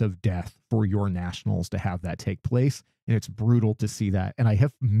kiss of death for your nationals to have that take place. And it's brutal to see that. And I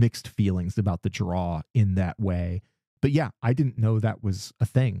have mixed feelings about the draw in that way. But yeah, I didn't know that was a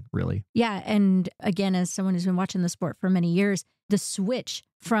thing, really. Yeah. And again, as someone who's been watching the sport for many years, the switch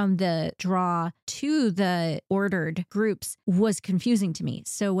from the draw to the ordered groups was confusing to me.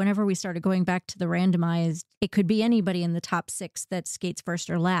 So whenever we started going back to the randomized, it could be anybody in the top 6 that skates first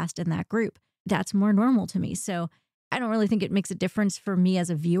or last in that group. That's more normal to me. So I don't really think it makes a difference for me as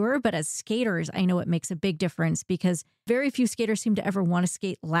a viewer, but as skaters, I know it makes a big difference because very few skaters seem to ever want to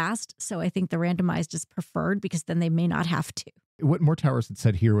skate last. So I think the randomized is preferred because then they may not have to. What More Towers had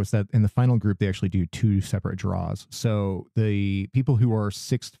said here was that in the final group, they actually do 2 separate draws. So the people who are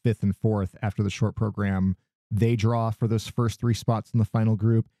 6th, 5th, and 4th after the short program, they draw for those first 3 spots in the final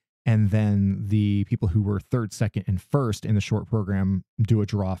group. And then the people who were 3rd, 2nd, and 1st in the short program do a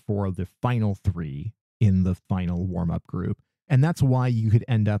draw for the final 3 in the final warm-up group. And that's why you could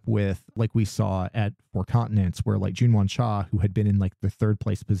end up with, like we saw at Four Continents, where like Junwon Cha, who had been in like the third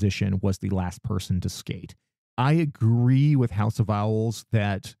place position, was the last person to skate. I agree with House of Owls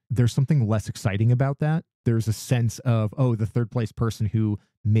that there's something less exciting about that. There's a sense of, oh, the third place person who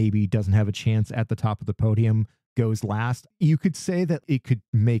maybe doesn't have a chance at the top of the podium goes last. You could say that it could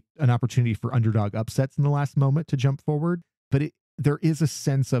make an opportunity for underdog upsets in the last moment to jump forward, but there is a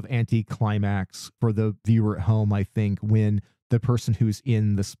sense of anticlimax for the viewer at home, I think, when the person who's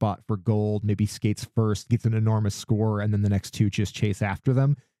in the spot for gold maybe skates first, gets an enormous score, and then the next two just chase after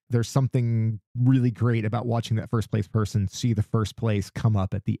them. There's something really great about watching that first place person see the first place come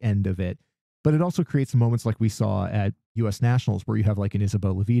up at the end of it. But it also creates moments like we saw at US Nationals where you have like an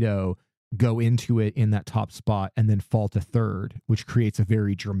Isabeau Levito go into it in that top spot and then fall to third, which creates a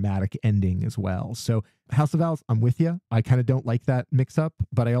very dramatic ending as well. So House of Owls, I'm with you. I kind of don't like that mix up,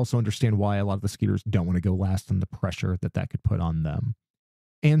 but I also understand why a lot of the skaters don't want to go last and the pressure that could put on them.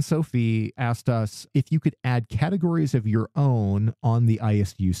 And Sophie asked us if you could add categories of your own on the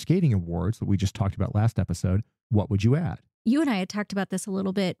ISU Skating Awards that we just talked about last episode, what would you add? You and I had talked about this a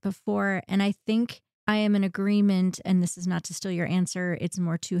little bit before, and I think I am in agreement, and this is not to steal your answer, it's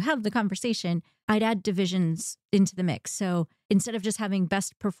more to have the conversation. I'd add divisions into the mix. So instead of just having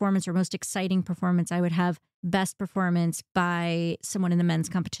best performance or most exciting performance, I would have best performance by someone in the men's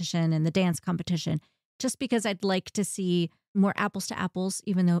competition and the dance competition, just because I'd like to see more apples to apples,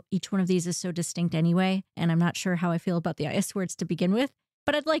 even though each one of these is so distinct anyway. And I'm not sure how I feel about the IS Awards to begin with,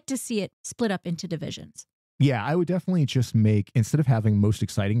 but I'd like to see it split up into divisions. Yeah, I would definitely just make, instead of having most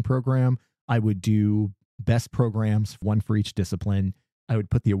exciting program, I would do best programs, one for each discipline. I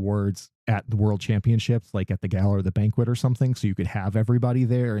would put the awards at the World Championships, like at the gala or the banquet or something, so you could have everybody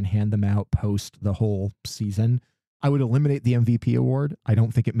there and hand them out post the whole season. I would eliminate the MVP award. I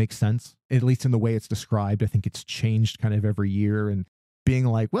don't think it makes sense, at least in the way it's described. I think it's changed kind of every year, and being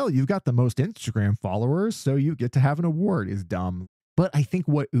like, well, you've got the most Instagram followers, so you get to have an award is dumb. But I think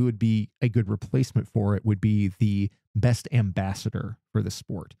what would be a good replacement for it would be the best ambassador for the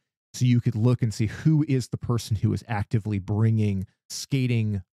sport. So you could look and see who is the person who is actively bringing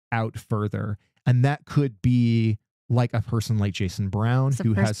skating out further. And that could be like a person like Jason Brown,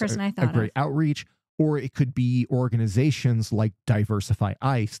 who has a great outreach, or it could be organizations like Diversify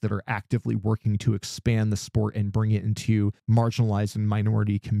Ice that are actively working to expand the sport and bring it into marginalized and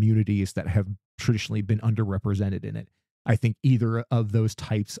minority communities that have traditionally been underrepresented in it. I think either of those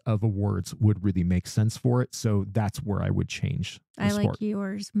types of awards would really make sense for it. So that's where I would change the sport. Like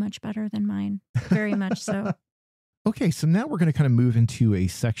yours much better than mine. Very much so. Okay, so now we're going to kind of move into a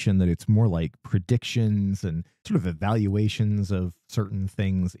section that it's more like predictions and sort of evaluations of certain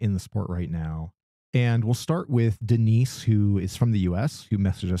things in the sport right now. And we'll start with Denise, who is from the US, who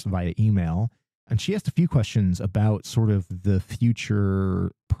messaged us via email. And she asked a few questions about sort of the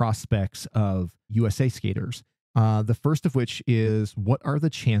future prospects of USA skaters. The first of which is, what are the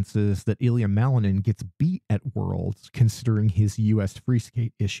chances that Ilia Malinin gets beat at Worlds considering his US free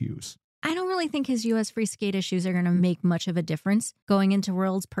skate issues? I don't really think his US free skate issues are going to make much of a difference going into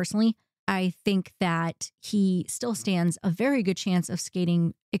Worlds personally. I think that he still stands a very good chance of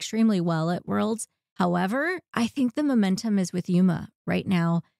skating extremely well at Worlds. However, I think the momentum is with Yuma right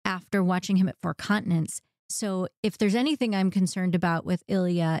now after watching him at Four Continents. So if there's anything I'm concerned about with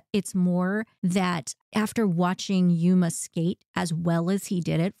Ilia, it's more that after watching Yuma skate as well as he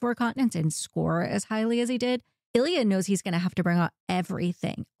did at Four Continents and score as highly as he did, Ilia knows he's going to have to bring out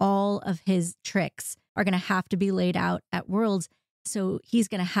everything. All of his tricks are going to have to be laid out at Worlds. So he's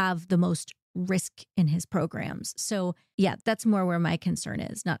going to have the most risk in his programs. So yeah, that's more where my concern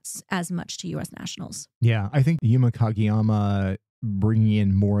is, not as much to US Nationals. Yeah, I think Yuma Kageyama bringing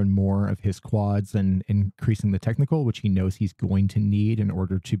in more and more of his quads and increasing the technical, which he knows he's going to need in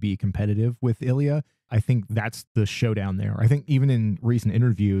order to be competitive with Ilia. I think that's the showdown there. I think even in recent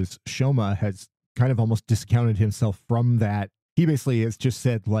interviews, Shoma has kind of almost discounted himself from that. He basically has just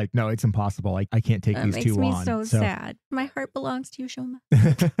said, like, no, it's impossible. I can't take these two on. Makes me so sad. My heart belongs to you, Shoma.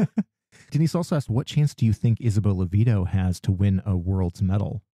 Denise also asked, what chance do you think Isabeau Levito has to win a Worlds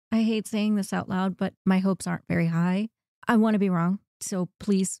medal? I hate saying this out loud, but my hopes aren't very high. I want to be wrong. So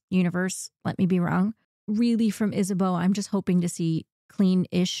please, universe, let me be wrong. Really, from Isabeau, I'm just hoping to see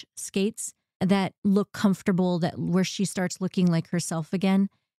clean-ish skates that look comfortable, that where she starts looking like herself again.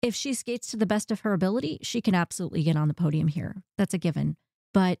 If she skates to the best of her ability, she can absolutely get on the podium here. That's a given.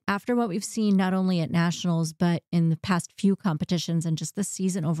 But after what we've seen, not only at nationals, but in the past few competitions and just this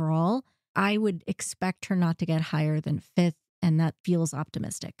season overall, I would expect her not to get higher than fifth, and that feels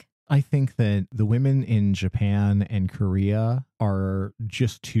optimistic. I think that the women in Japan and Korea are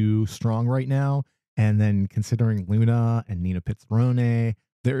just too strong right now. And then considering Luna and Nina Pizzarone,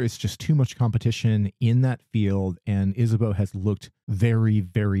 there is just too much competition in that field, and Isabeau has looked very,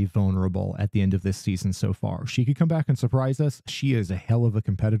 very vulnerable at the end of this season so far. She could come back and surprise us. She is a hell of a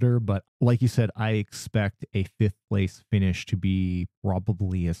competitor, but like you said, I expect a 5th place finish to be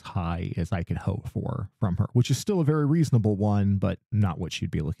probably as high as I could hope for from her, which is still a very reasonable one, but not what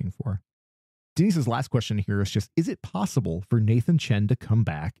she'd be looking for. Denise's last question here is just, is it possible for Nathan Chen to come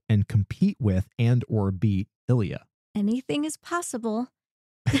back and compete with and or beat Ilia? Anything is possible.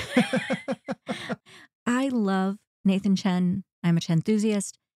 I love Nathan Chen. I'm a Chen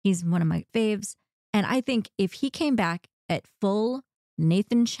enthusiast. He's one of my faves. And I think if he came back at full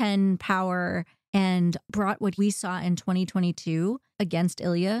Nathan Chen power and brought what we saw in 2022 against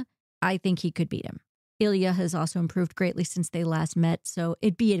Ilia, I think he could beat him. Ilia has also improved greatly since they last met, so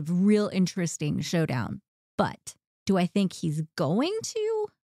it'd be a real interesting showdown. But do I think he's going to?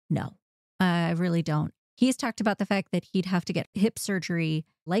 No, I really don't. He's talked about the fact that he'd have to get hip surgery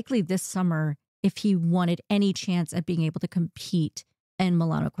likely this summer if he wanted any chance at being able to compete in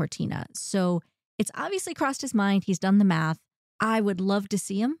Milano Cortina. So it's obviously crossed his mind. He's done the math. I would love to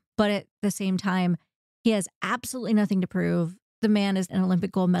see him, but at the same time, he has absolutely nothing to prove. The man is an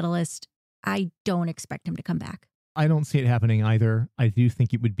Olympic gold medalist. I don't expect him to come back. I don't see it happening either. I do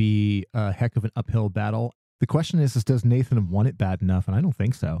think it would be a heck of an uphill battle. The question is does Nathan want it bad enough? And I don't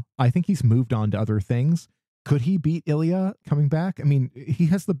think so. I think he's moved on to other things. Could he beat Ilia coming back? I mean, he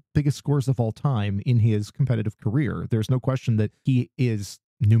has the biggest scores of all time in his competitive career. There's no question that he is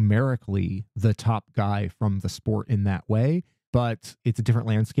numerically the top guy from the sport in that way, but it's a different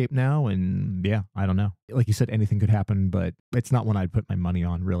landscape now. And yeah, I don't know. Like you said, anything could happen, but it's not one I'd put my money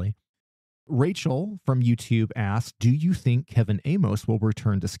on, really. Rachel from YouTube asked, do you think Kevin Aymoz will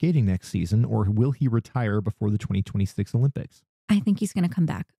return to skating next season, or will he retire before the 2026 Olympics? I think he's going to come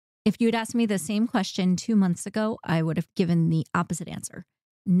back. If you had asked me the same question 2 months ago, I would have given the opposite answer.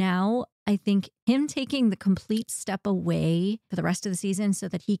 Now, I think him taking the complete step away for the rest of the season so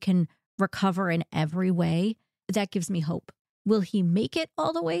that he can recover in every way, that gives me hope. Will he make it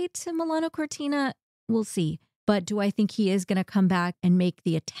all the way to Milano Cortina? We'll see. But do I think he is going to come back and make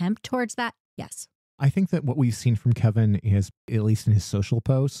the attempt towards that? Yes. I think that what we've seen from Kevin is, at least in his social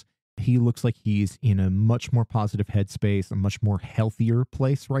posts, he looks like he's in a much more positive headspace, a much more healthier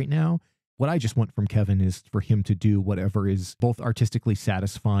place right now. What I just want from Kevin is for him to do whatever is both artistically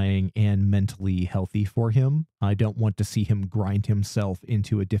satisfying and mentally healthy for him. I don't want to see him grind himself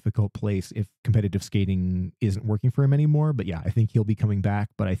into a difficult place if competitive skating isn't working for him anymore. But yeah, I think he'll be coming back.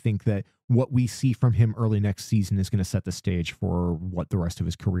 But I think that what we see from him early next season is going to set the stage for what the rest of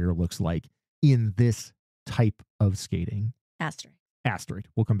his career looks like in this type of skating. Asterisk.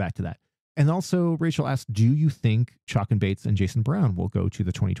 We'll come back to that. And also, Rachel asked, do you think Chock and Bates and Jason Brown will go to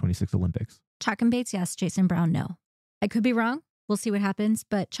the 2026 Olympics? Chock and Bates, yes. Jason Brown, no. I could be wrong. We'll see what happens.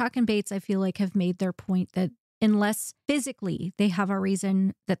 But Chock and Bates, I feel like, have made their point that unless physically they have a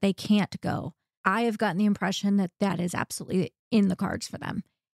reason that they can't go, I have gotten the impression that that is absolutely in the cards for them.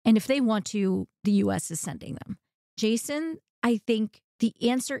 And if they want to, the U.S. is sending them. Jason, I think the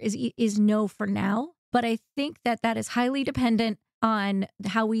answer is no for now. But I think that that is highly dependent on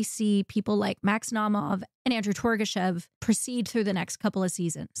how we see people like Max Naumov and Andrew Torgashev proceed through the next couple of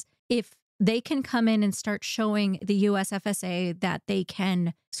seasons. If they can come in and start showing the USFSA that they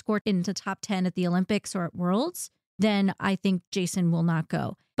can score into top 10 at the Olympics or at Worlds, then I think Jason will not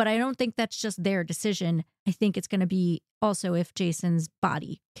go. But I don't think that's just their decision. I think it's going to be also if Jason's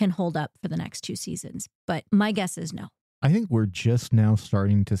body can hold up for the next 2 seasons. But my guess is no. I think we're just now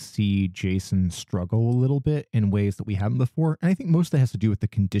starting to see Jason struggle a little bit in ways that we haven't before. And I think most of that has to do with the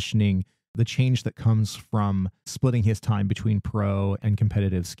conditioning, the change that comes from splitting his time between pro and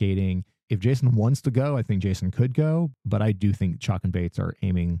competitive skating. If Jason wants to go, I think Jason could go, but I do think Chock and Bates are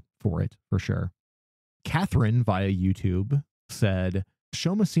aiming for it for sure. Catherine via YouTube said,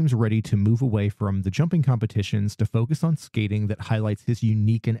 Shoma seems ready to move away from the jumping competitions to focus on skating that highlights his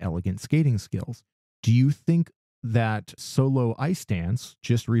unique and elegant skating skills. Do you think that solo ice dance,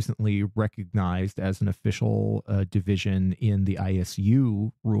 just recently recognized as an official division in the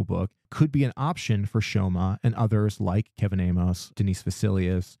ISU rulebook, could be an option for Shoma and others like Kevin Aymoz, Denise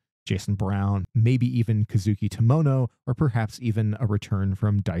Vasilius, Jason Brown, maybe even Kazuki Tomono, or perhaps even a return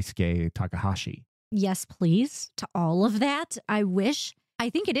from Daisuke Takahashi? Yes, please, to all of that. I wish. I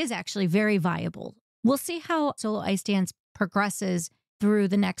think it is actually very viable. We'll see how solo ice dance progresses through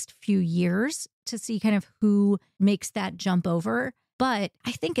the next few years to see kind of who makes that jump over. But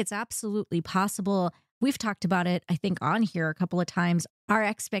I think it's absolutely possible. We've talked about it, I think, on here a couple of times. Our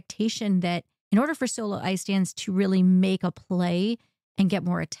expectation that in order for solo ice dance to really make a play and get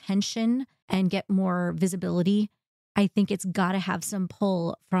more attention and get more visibility. I think it's got to have some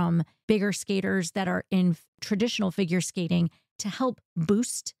pull from bigger skaters that are in traditional figure skating to help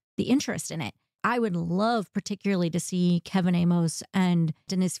boost the interest in it. I would love particularly to see Kevin Aymoz and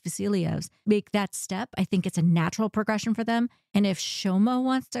Denis Vasiliev make that step. I think it's a natural progression for them. And if Shoma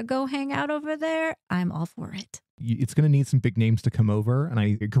wants to go hang out over there, I'm all for it. It's going to need some big names to come over. And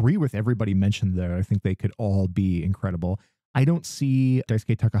I agree with everybody mentioned there. I think they could all be incredible. I don't see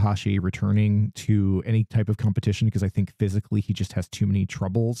Daisuke Takahashi returning to any type of competition because I think physically he just has too many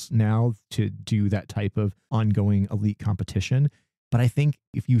troubles now to do that type of ongoing elite competition. But I think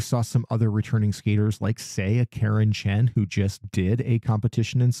if you saw some other returning skaters like, say, a Karen Chen who just did a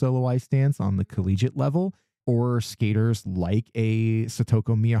competition in solo ice dance on the collegiate level, or skaters like a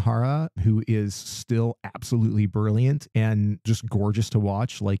Satoko Miyahara, who is still absolutely brilliant and just gorgeous to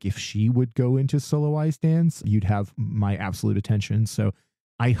watch. Like if she would go into solo ice dance, you'd have my absolute attention. So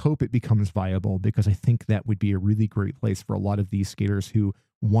I hope it becomes viable because I think that would be a really great place for a lot of these skaters who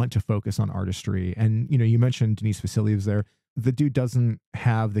want to focus on artistry. And, you know, you mentioned Denis Vasiliev there. The dude doesn't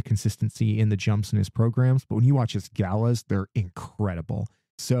have the consistency in the jumps in his programs, but when you watch his galas, they're incredible.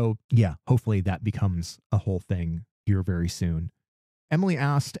 So yeah, hopefully that becomes a whole thing here very soon. Emily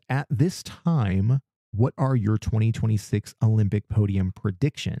asked, at this time, what are your 2026 Olympic podium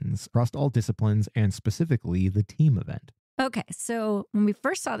predictions across all disciplines and specifically the team event? Okay, so when we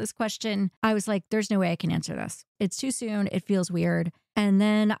first saw this question, I was like, there's no way I can answer this. It's too soon. It feels weird. And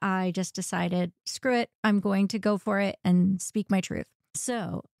then I just decided, screw it. I'm going to go for it and speak my truth.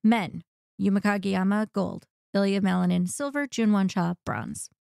 So men, Yuma Kageyama, gold. Ilia Malinin, silver. Junwon Cha, bronze.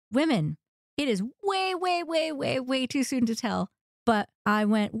 Women, it is way too soon to tell. But I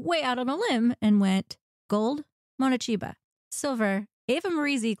went way out on a limb and went gold, Mona Chiba. Silver, Ava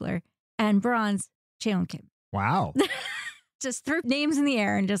Marie Ziegler. And bronze, Cheon Kim. Wow. Just threw names in the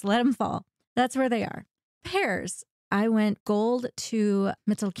air and just let them fall. That's where they are. Pairs, I went gold to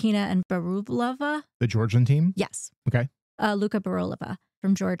Mitylkina and Barulova. The Georgian team? Yes. Okay. Luka Barulova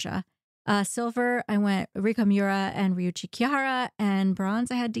from Georgia. Silver, I went Rika Miura and Ryuichi Kihara. And bronze,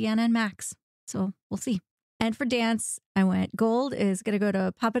 I had Deanna and Max. So we'll see. And for dance, I went gold is going to go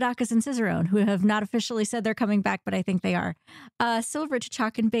to Papadakis and Cizeron, who have not officially said they're coming back, but I think they are. Silver to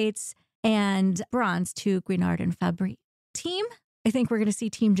Chock and Bates. And bronze to Guinard and Fabry. Team, I think we're going to see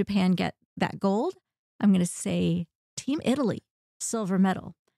Team Japan get that gold. I'm going to say Team Italy, silver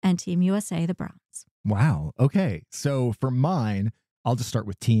medal, and Team USA, the bronze. Wow. Okay. So for mine, I'll just start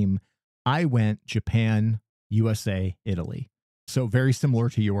with team. I went Japan, USA, Italy. So very similar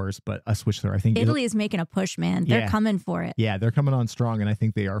to yours, but a switch there. I think Italy is making a push, man. They're coming for it. Yeah, they're coming on strong, and I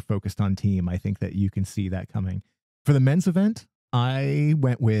think they are focused on team. I think that you can see that coming. For the men's event, I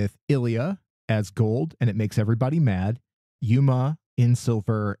went with Ilia as gold, and it makes everybody mad. Yuma in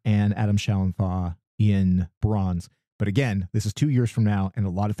silver, and Adam Schalenfa in bronze. But again, this is 2 years from now, and a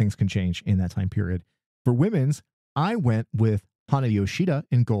lot of things can change in that time period. For women's, I went with Hana Yoshida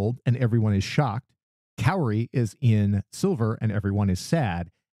in gold, and everyone is shocked. Kaori is in silver, and everyone is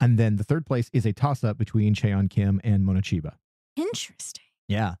sad. And then the third place is a toss-up between Cheon Kim and Mona Chiba. Interesting.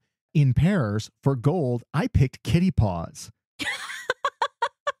 Yeah. In pairs, for gold, I picked Kitty Paws.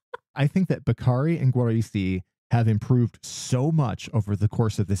 I think that Bakari and Guarisi have improved so much over the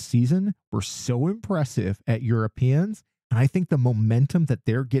course of this season. We're so impressive at Europeans. And I think the momentum that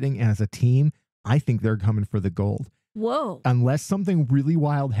they're getting as a team, I think they're coming for the gold. Whoa. Unless something really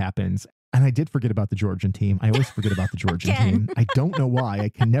wild happens. And I did forget about the Georgian team. I always forget about the Georgian team. I don't know why. I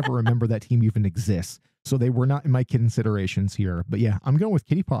can never remember that team even exists. So they were not in my considerations here. But yeah, I'm going with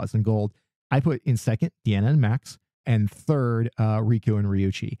Kitty Paws in gold. I put in second, Deanna and Max. And third, Riku and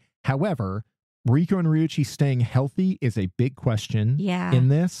Ryuichi. However, Riku and Ryuichi staying healthy is a big question in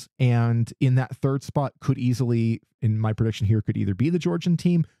this. And in that third spot could easily, in my prediction here, could either be the Georgian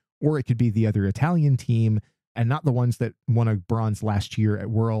team or it could be the other Italian team, and not the ones that won a bronze last year at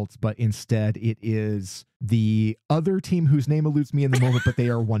Worlds, but instead it is the other team whose name eludes me in the moment, but they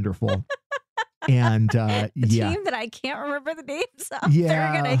are wonderful. And the team that I can't remember the names of. Yeah.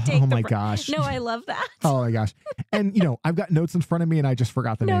 They're gonna take Gosh. No, I love that. Oh my gosh. And you know, I've got notes in front of me and I just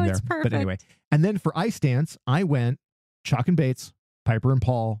forgot the name there. Perfect. But anyway. And then for ice dance, I went Chock and Bates, Piper and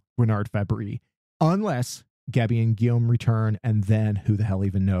Paul, Guinard Fabry. Unless Gabby and Guillaume return, and then who the hell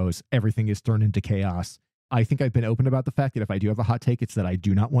even knows? Everything is thrown into chaos. I think I've been open about the fact that if I do have a hot take, it's that I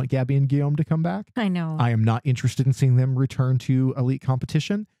do not want Gabby and Guillaume to come back. I know. I am not interested in seeing them return to elite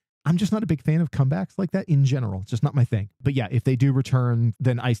competition. I'm just not a big fan of comebacks like that in general. It's just not my thing. But yeah, if they do return,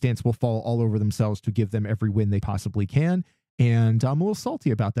 then Ice Dance will fall all over themselves to give them every win they possibly can. And I'm a little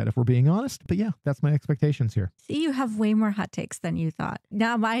salty about that, if we're being honest. But yeah, that's my expectations here. See, you have way more hot takes than you thought.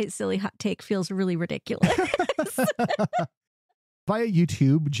 Now my silly hot take feels really ridiculous. Via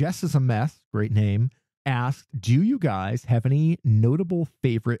YouTube, Jess is a Mess, great name, asked, do you guys have any notable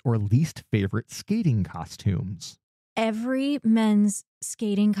favorite or least favorite skating costumes? Every men's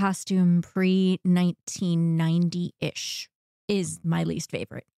skating costume pre-1990-ish is my least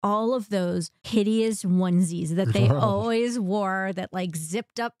favorite. All of those hideous onesies that they always wore that like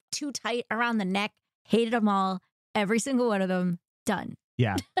zipped up too tight around the neck, hated them all. Every single one of them, done.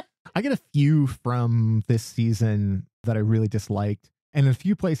 Yeah. I get a few from this season that I really disliked. And in a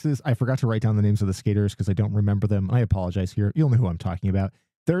few places, I forgot to write down the names of the skaters because I don't remember them. I apologize here. You'll know who I'm talking about.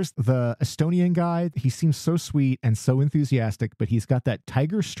 There's the Estonian guy. He seems so sweet and so enthusiastic, but he's got that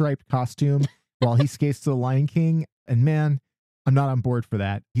tiger striped costume while he skates to the Lion King. And man, I'm not on board for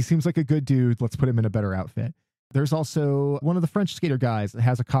that. He seems like a good dude. Let's put him in a better outfit. There's also one of the French skater guys that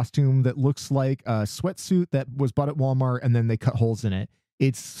has a costume that looks like a sweatsuit that was bought at Walmart and then they cut holes in it.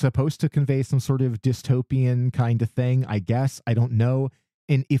 It's supposed to convey some sort of dystopian kind of thing, I guess. I don't know.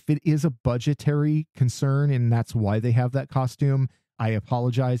 And if it is a budgetary concern and that's why they have that costume, I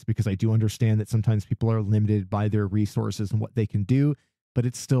apologize because I do understand that sometimes people are limited by their resources and what they can do, but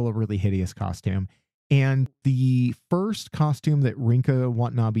it's still a really hideous costume. And the first costume that Rinka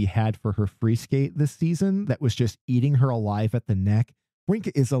Watanabe had for her free skate this season that was just eating her alive at the neck.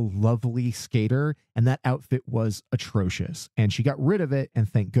 Rinka is a lovely skater, and that outfit was atrocious. And she got rid of it, and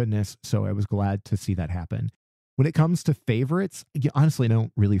thank goodness. So I was glad to see that happen. When it comes to favorites, honestly, I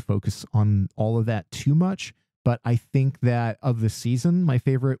don't really focus on all of that too much. But I think that of the season, my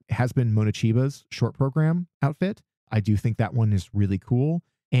favorite has been Mona Chiba's short program outfit. I do think that one is really cool.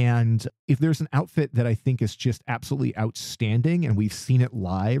 And if there's an outfit that I think is just absolutely outstanding, and we've seen it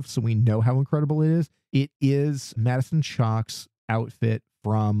live, so we know how incredible it is Madison Chock's outfit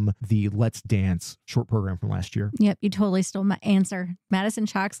from the Let's Dance short program from last year. Yep, you totally stole my answer. Madison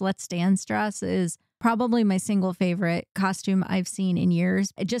Chock's Let's Dance dress is probably my single favorite costume I've seen in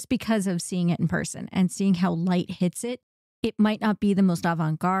years, just because of seeing it in person and seeing how light hits it. It might not be the most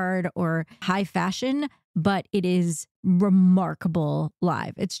avant-garde or high fashion, but it is remarkable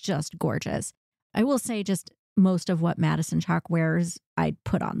live. It's just gorgeous. I will say just most of what Madison Chock wears, I'd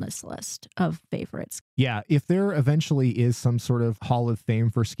put on this list of favorites. Yeah, if there eventually is some sort of Hall of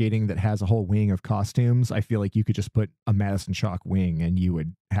Fame for skating that has a whole wing of costumes, I feel like you could just put a Madison Chock wing and you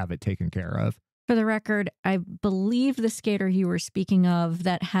would have it taken care of. For the record, I believe the skater you were speaking of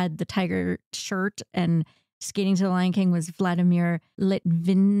that had the tiger shirt and skating to the Lion King was Vladimir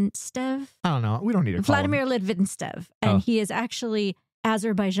Litvinstev. I don't know. We don't need to call Vladimir him. Litvinstev. And he is actually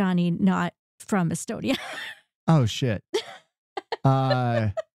Azerbaijani, not from Estonia. Oh, shit.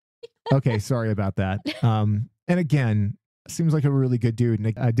 Okay, sorry about that. And again, seems like a really good dude.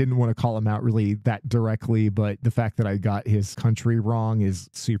 And I didn't want to call him out really that directly, but the fact that I got his country wrong is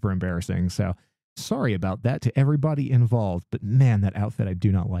super embarrassing. So sorry about that to everybody involved. But man, that outfit I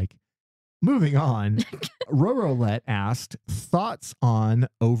do not like. Moving on, Rorolette asked, thoughts on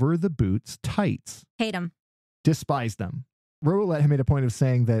over the boots tights? Hate them. Despise them. Rorolette had made a point of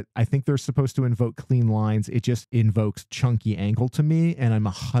saying that I think they're supposed to invoke clean lines. It just invokes chunky ankle to me, and I'm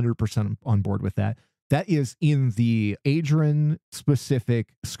 100% on board with that. That is in the Adron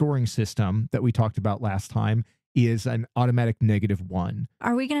specific scoring system that we talked about last time, is an automatic -1.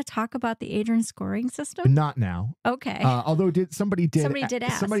 Are we going to talk about the Adron scoring system? Not now. Okay. Although somebody did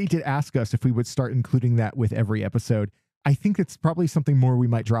ask us if we would start including that with every episode. I think it's probably something more we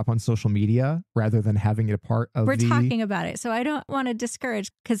might drop on social media rather than having it a part of We're talking about it. So I don't want to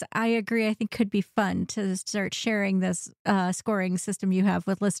discourage, because I agree. I think could be fun to start sharing this scoring system you have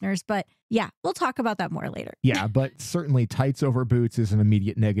with listeners. But yeah, we'll talk about that more later. Yeah, but certainly tights over boots is an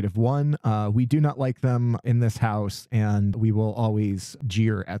immediate -1. We do not like them in this house, and we will always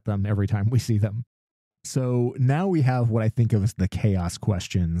jeer at them every time we see them. So now we have what I think of as the chaos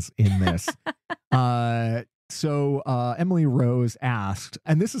questions in this. So Emily Rose asked,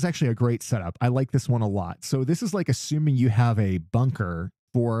 and this is actually a great setup. I like this one a lot. So this is like assuming you have a bunker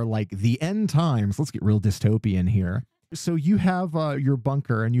for like the end times. Let's get real dystopian here. So you have your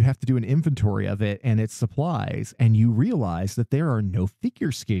bunker and you have to do an inventory of it and its supplies, and you realize that there are no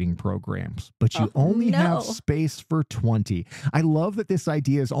figure skating programs, but you only have space for 20. I love that this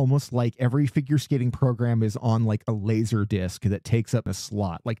idea is almost like every figure skating program is on like a laser disc that takes up a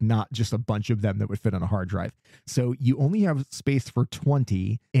slot, like not just a bunch of them that would fit on a hard drive. So you only have space for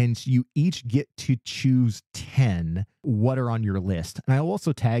 20, and you each get to choose 10 what are on your list. And I'll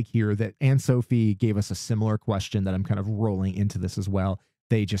also tag here that Anne Sophie gave us a similar question that I'm kind of rolling into this as well.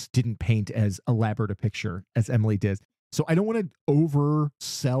 They just didn't paint as elaborate a picture as Emily did. So I don't want to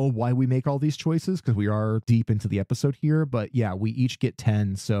oversell why we make all these choices because we are deep into the episode here. But yeah, we each get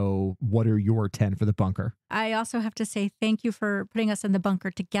 10. So what are your 10 for the bunker? I also have to say thank you for putting us in the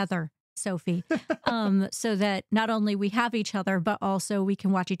bunker together, Sophie, so that not only we have each other, but also we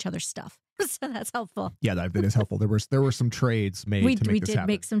can watch each other's stuff. So that's helpful. Yeah, that is helpful. There were some trades made to make this happen.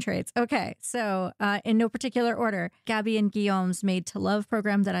 We did make some trades. Okay, so in no particular order, Gabby and Guillaume's Made to Love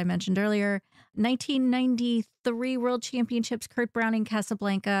program that I mentioned earlier, 1993 World Championships, Kurt Browning,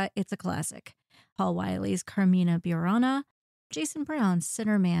 Casablanca. It's a classic. Paul Wylie's Carmina Burana, Jason Brown's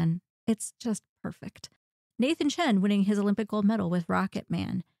Sinner Man. It's just perfect. Nathan Chen winning his Olympic gold medal with Rocket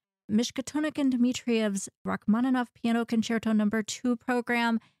Man. Mishka Tonik and Dmitriev's Rachmaninoff Piano Concerto No. 2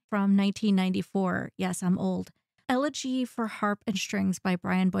 program from 1994. Yes, I'm old. Elegy for Harp and Strings by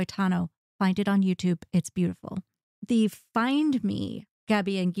Brian Boitano. Find it on YouTube. It's beautiful. The Find Me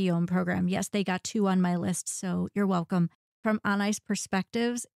Gabby and Guillaume program. Yes, they got 2 on my list, so you're welcome. From On Ice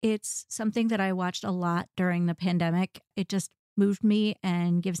Perspectives, it's something that I watched a lot during the pandemic. It just moved me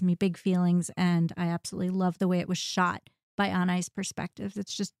and gives me big feelings, and I absolutely love the way it was shot by On Ice Perspectives.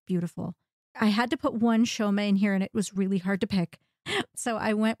 It's just beautiful. I had to put one Shoma in here, and it was really hard to pick. So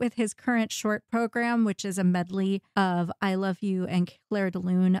I went with his current short program, which is a medley of I Love You and Claire de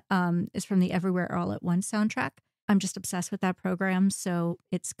Lune, is from the Everywhere All at Once soundtrack. I'm just obsessed with that program, so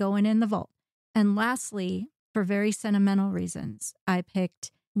it's going in the vault. And lastly, for very sentimental reasons, I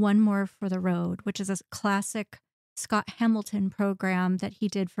picked One More for the Road, which is a classic Scott Hamilton program that he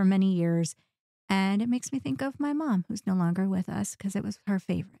did for many years. And it makes me think of my mom, who's no longer with us, because it was her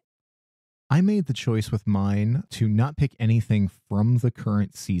favorite. I made the choice with mine to not pick anything from the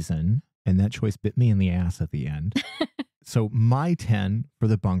current season, and that choice bit me in the ass at the end. So my 10 for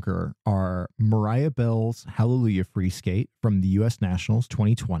the bunker are Mariah Bell's Hallelujah Free Skate from the U.S. Nationals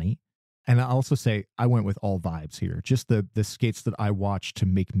 2020. And I also say I went with all vibes here, just the skates that I watch to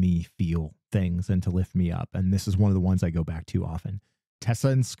make me feel things and to lift me up. And this is one of the ones I go back to often. Tessa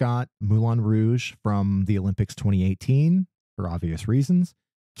and Scott, Moulin Rouge from the Olympics 2018, for obvious reasons.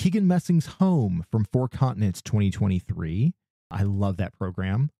 Keegan Messing's Home from Four Continents 2023. I love that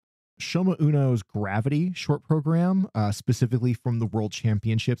program. Shoma Uno's Gravity short program, specifically from the World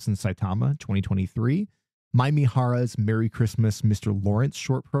Championships in Saitama 2023. Mai Mihara's Merry Christmas, Mr. Lawrence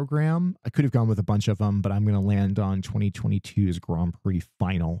short program. I could have gone with a bunch of them, but I'm going to land on 2022's Grand Prix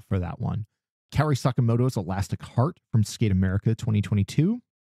final for that one. Kaori Sakamoto's Elastic Heart from Skate America 2022.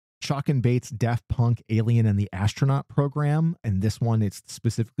 Chock and Bates' Daft Punk Alien and the Astronaut program. And this one, it's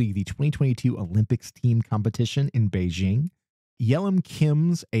specifically the 2022 Olympics team competition in Beijing. Yelim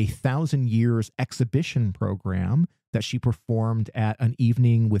Kim's A Thousand Years exhibition program that she performed at an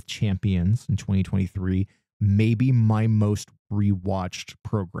Evening with Champions in 2023. Maybe my most rewatched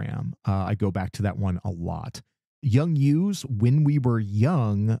program. I go back to that one a lot. Young Yu's When We Were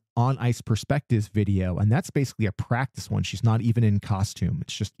Young On Ice Perspectives video, and that's basically a practice one. She's not even in costume.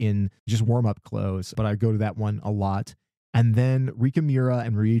 It's just warm-up clothes, but I go to that one a lot. And then Rika Mura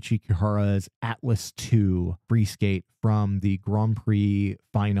and Ryuichi Kihara's Atlas 2 free skate from the Grand Prix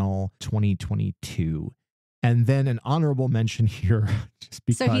Final 2022. And then an honorable mention here, just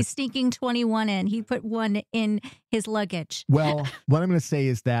because. So he's sneaking 21 in. He put one in his luggage. Well, what I'm going to say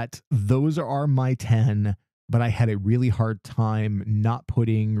is that those are my 10, but I had a really hard time not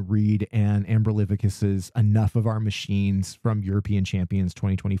putting Reed and Amber Livicus's Enough of Our Machines from European Champions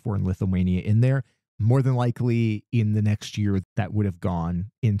 2024 in Lithuania in there. More than likely in the next year, that would have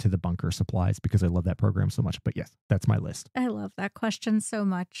gone into the bunker supplies because I love that program so much. But yes, that's my list. I love that question so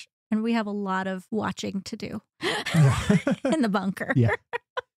much. And we have a lot of watching to do in the bunker. Yeah.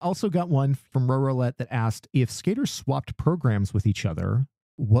 Also got one from Roulette that asked, if skaters swapped programs with each other,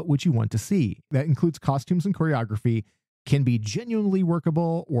 what would you want to see? That includes costumes and choreography, can be genuinely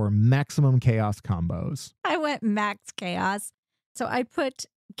workable or maximum chaos combos. I went max chaos. So I put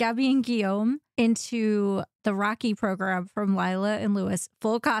Gabby and Guillaume into the Rocky program from Lila and Lewis,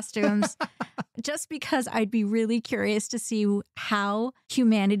 full costumes, just because I'd be really curious to see how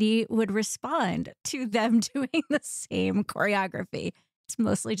humanity would respond to them doing the same choreography. It's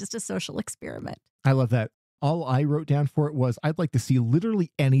mostly just a social experiment. I love that. All I wrote down for it was I'd like to see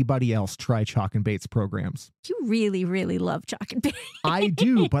literally anybody else try Chock and Bates programs. You really, really love Chock and Bates. I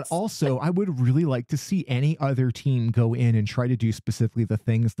do, but also I would really like to see any other team go in and try to do specifically the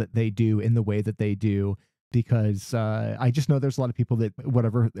things that they do in the way that they do, because I just know there's a lot of people that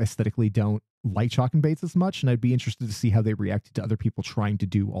whatever aesthetically don't like Chock and Bates as much, and I'd be interested to see how they react to other people trying to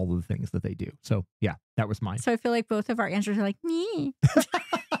do all of the things that they do. So yeah, that was mine. So I feel like both of our answers are like, me.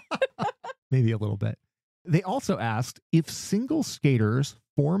 Maybe a little bit. They also asked if single skaters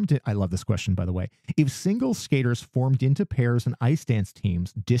I love this question, by the way. If single skaters formed into pairs and ice dance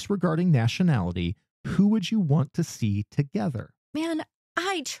teams, disregarding nationality, who would you want to see together? Man,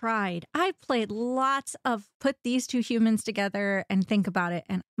 I tried. I played lots of put these two humans together and think about it.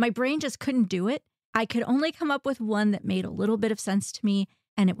 And my brain just couldn't do it. I could only come up with one that made a little bit of sense to me.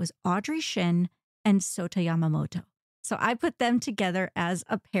 And it was Audrey Chen and Sota Yamamoto. So I put them together as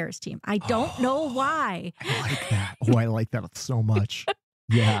a pairs team. I don't know why. I like that. Oh, I like that so much.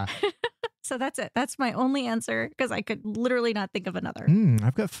 Yeah. So that's it. That's my only answer because I could literally not think of another.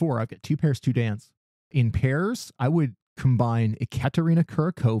 I've got 4. I've got 2 pairs, 2 dance. In pairs, I would combine Ekaterina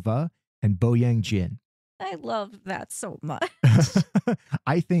Kurakova and Boyang Jin. I love that so much.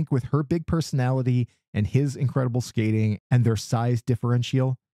 I think with her big personality and his incredible skating and their size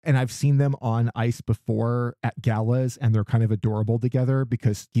differential, and I've seen them on ice before at galas, and they're kind of adorable together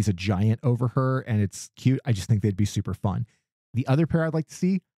because he's a giant over her and it's cute. I just think they'd be super fun. The other pair I'd like to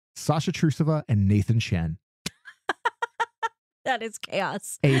see, Sasha Trusova and Nathan Chen. That is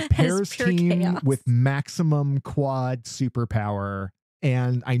chaos. A pairs team chaos. With maximum quad superpower.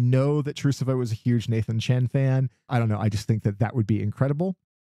 And I know that Trusova was a huge Nathan Chen fan. I don't know. I just think that that would be incredible.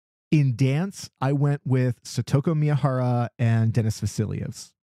 In dance, I went with Satoko Miyahara and Denis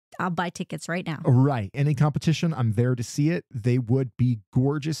Vasilyevs. I'll buy tickets right now. Right. Any competition, I'm there to see it. They would be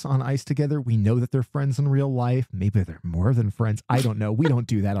gorgeous on ice together. We know that they're friends in real life. Maybe they're more than friends. I don't know. We don't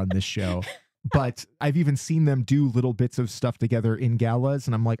do that on this show. But I've even seen them do little bits of stuff together in galas.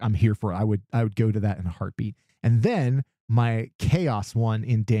 And I'm like, I'm here for it. I would go to that in a heartbeat. And then my chaos one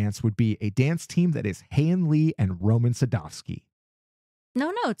in dance would be a dance team that is Haen Lee and Roman Sadovsky.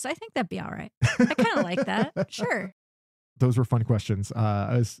 No notes. I think that'd be all right. I kind of like that. Sure. Those were fun questions.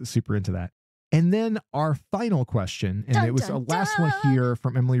 I was super into that. And then our final question, and it was a last one here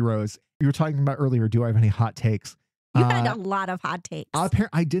from Emily Rose. You were talking about earlier, do I have any hot takes? You had a lot of hot takes.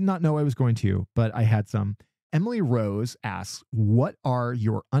 I did not know I was going to, but I had some. Emily Rose asks, what are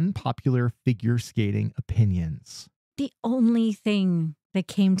your unpopular figure skating opinions? The only thing that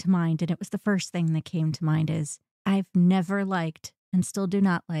came to mind, and it was the first thing that came to mind, is I've never liked and still do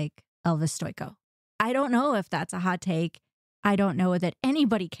not like Elvis Stoico. I don't know if that's a hot take. I don't know that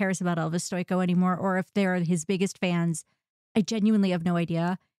anybody cares about Elvis Stoico anymore or if they're his biggest fans. I genuinely have no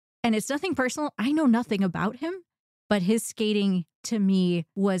idea. And it's nothing personal. I know nothing about him, but his skating to me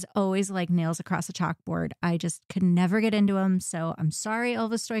was always like nails across a chalkboard. I just could never get into him. So I'm sorry,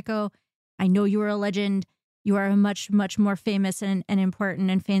 Elvis Stoico. I know you are a legend. You are a much, much more famous and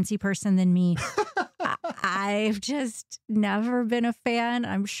important and fancy person than me. I've just never been a fan.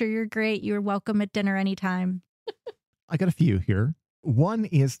 I'm sure you're great. You're welcome at dinner anytime. I got a few here. One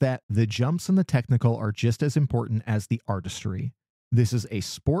is that the jumps and the technical are just as important as the artistry. This is a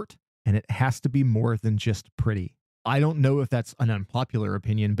sport, and it has to be more than just pretty. I don't know if that's an unpopular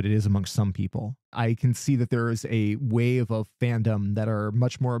opinion, but it is amongst some people. I can see that there is a wave of fandom that are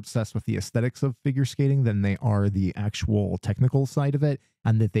much more obsessed with the aesthetics of figure skating than they are the actual technical side of it,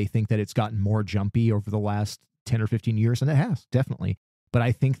 and that they think that it's gotten more jumpy over the last 10 or 15 years, and it has, definitely. But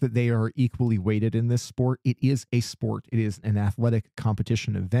I think that they are equally weighted in this sport. It is a sport. It is an athletic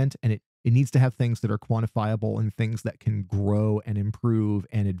competition event, and it needs to have things that are quantifiable and things that can grow and improve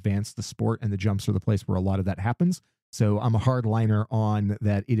and advance the sport, and the jumps are the place where a lot of that happens. So I'm a hardliner on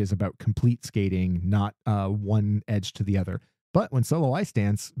that it is about complete skating, not one edge to the other. But when solo ice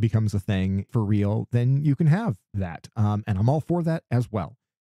dance becomes a thing for real, then you can have that. And I'm all for that as well.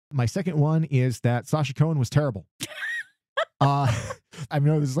 My second one is that Sasha Cohen was terrible. I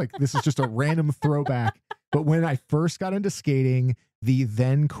know this is just a random throwback, but when I first got into skating, the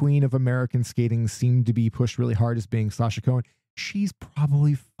then queen of American skating seemed to be pushed really hard as being Sasha Cohen. She's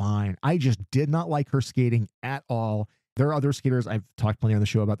probably fine. I just did not like her skating at all. There are other skaters. I've talked plenty on the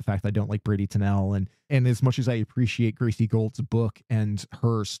show about the fact that I don't like Brady Tennell. And as much as I appreciate Gracie Gold's book and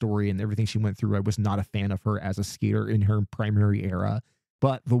her story and everything she went through, I was not a fan of her as a skater in her primary era.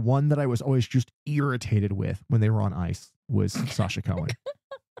 But the one that I was always just irritated with when they were on ice was Sasha Cohen.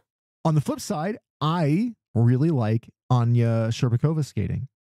 On the flip side, I really like Anya Sherbakova skating.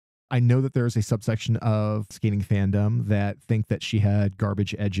 I know that there's a subsection of skating fandom that think that she had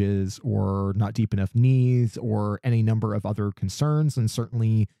garbage edges or not deep enough knees or any number of other concerns. And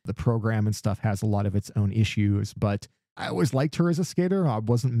certainly the program and stuff has a lot of its own issues, but I always liked her as a skater. I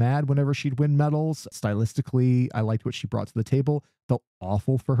wasn't mad whenever she'd win medals. Stylistically, I liked what she brought to the table. Felt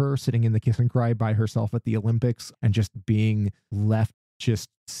awful for her sitting in the kiss and cry by herself at the Olympics and just being left just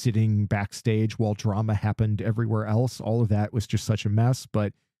sitting backstage while drama happened everywhere else. All of that was just such a mess,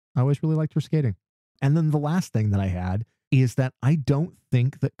 but I always really liked her skating. And then the last thing that I had is that I don't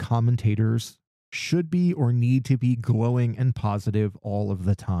think that commentators should be or need to be glowing and positive all of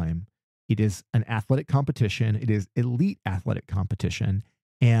the time. It is an athletic competition. It is elite athletic competition.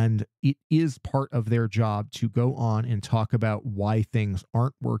 And it is part of their job to go on and talk about why things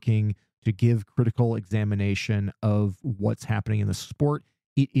aren't working, to give critical examination of what's happening in the sport.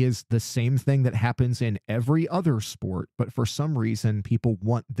 It is the same thing that happens in every other sport, but for some reason, people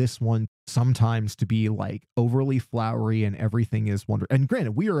want this one sometimes to be like overly flowery and everything is wonderful. And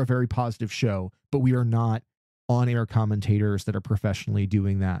granted, we are a very positive show, but we are not on-air commentators that are professionally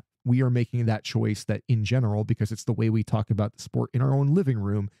doing that. We are making that choice that in general, because it's the way we talk about the sport in our own living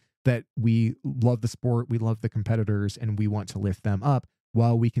room, that we love the sport, we love the competitors, and we want to lift them up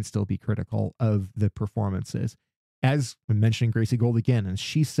while we can still be critical of the performances. As I'm mentioning Gracie Gold again, and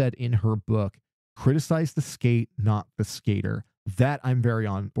she said in her book, criticize the skate, not the skater. That I'm very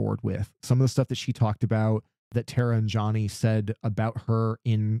on board with. Some of the stuff that she talked about that Tara and Johnny said about her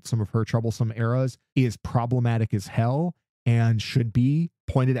in some of her troublesome eras is problematic as hell and should be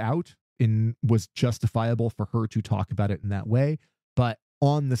pointed out and was justifiable for her to talk about it in that way. But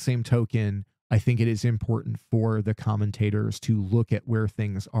on the same token, I think it is important for the commentators to look at where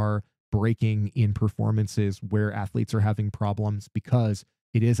things are breaking in performances, where athletes are having problems, because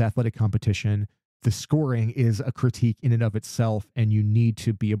it is athletic competition. The scoring is a critique in and of itself, and you need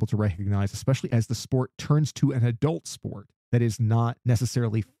to be able to recognize, especially as the sport turns to an adult sport that is not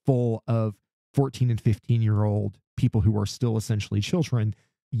necessarily full of 14 and 15-year-old people who are still essentially children,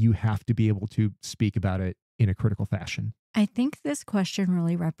 you have to be able to speak about it in a critical fashion. I think this question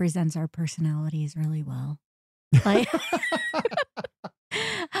really represents our personalities really well. Like,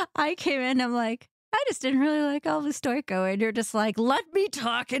 I came in, I'm like, I just didn't really like Elvis Stoico. And you're just like, let me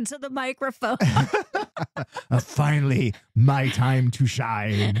talk into the microphone. Finally, my time to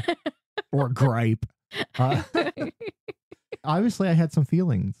shine or gripe. Obviously, I had some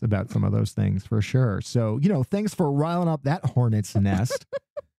feelings about some of those things for sure. So, thanks for riling up that hornet's nest.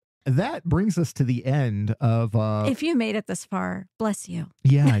 That brings us to the end of... if you made it this far, bless you.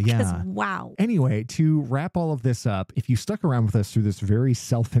 Yeah. Wow. Anyway, to wrap all of this up, if you stuck around with us through this very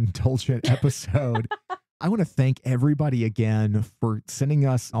self-indulgent episode, I want to thank everybody again for sending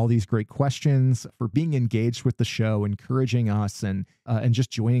us all these great questions, for being engaged with the show, encouraging us, and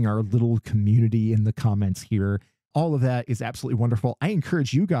just joining our little community in the comments here. All of that is absolutely wonderful. I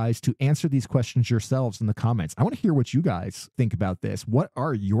encourage you guys to answer these questions yourselves in the comments. I want to hear what you guys think about this. What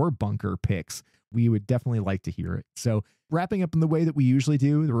are your bunker picks? We would definitely like to hear it. So wrapping up in the way that we usually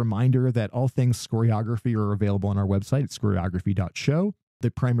do, the reminder that all things Scoreography are available on our website at scoreography.show.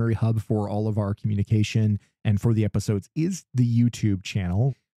 The primary hub for all of our communication and for the episodes is the YouTube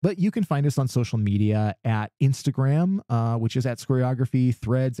channel. But you can find us on social media at Instagram, which is at Scoreography,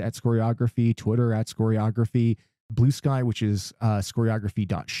 Threads at Scoreography, Twitter at Scoreography, Blue Sky, which is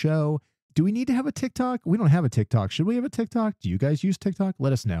scoreography.show. Do we need to have a TikTok? We don't have a TikTok. Should we have a TikTok? Do you guys use TikTok?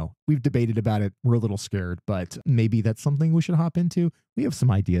 Let us know. We've debated about it. We're a little scared, but maybe that's something we should hop into. We have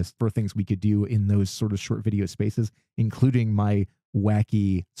some ideas for things we could do in those sort of short video spaces, including my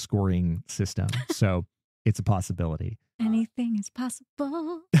wacky scoring system. So it's a possibility. Anything is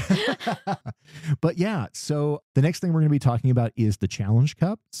possible. But yeah, so the next thing we're going to be talking about is the Challenge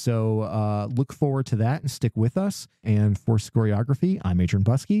Cup. So look forward to that and stick with us. And for Scoreography, I'm Adron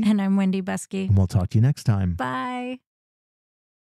Buskey. And I'm Wendy Buskey. And we'll talk to you next time. Bye.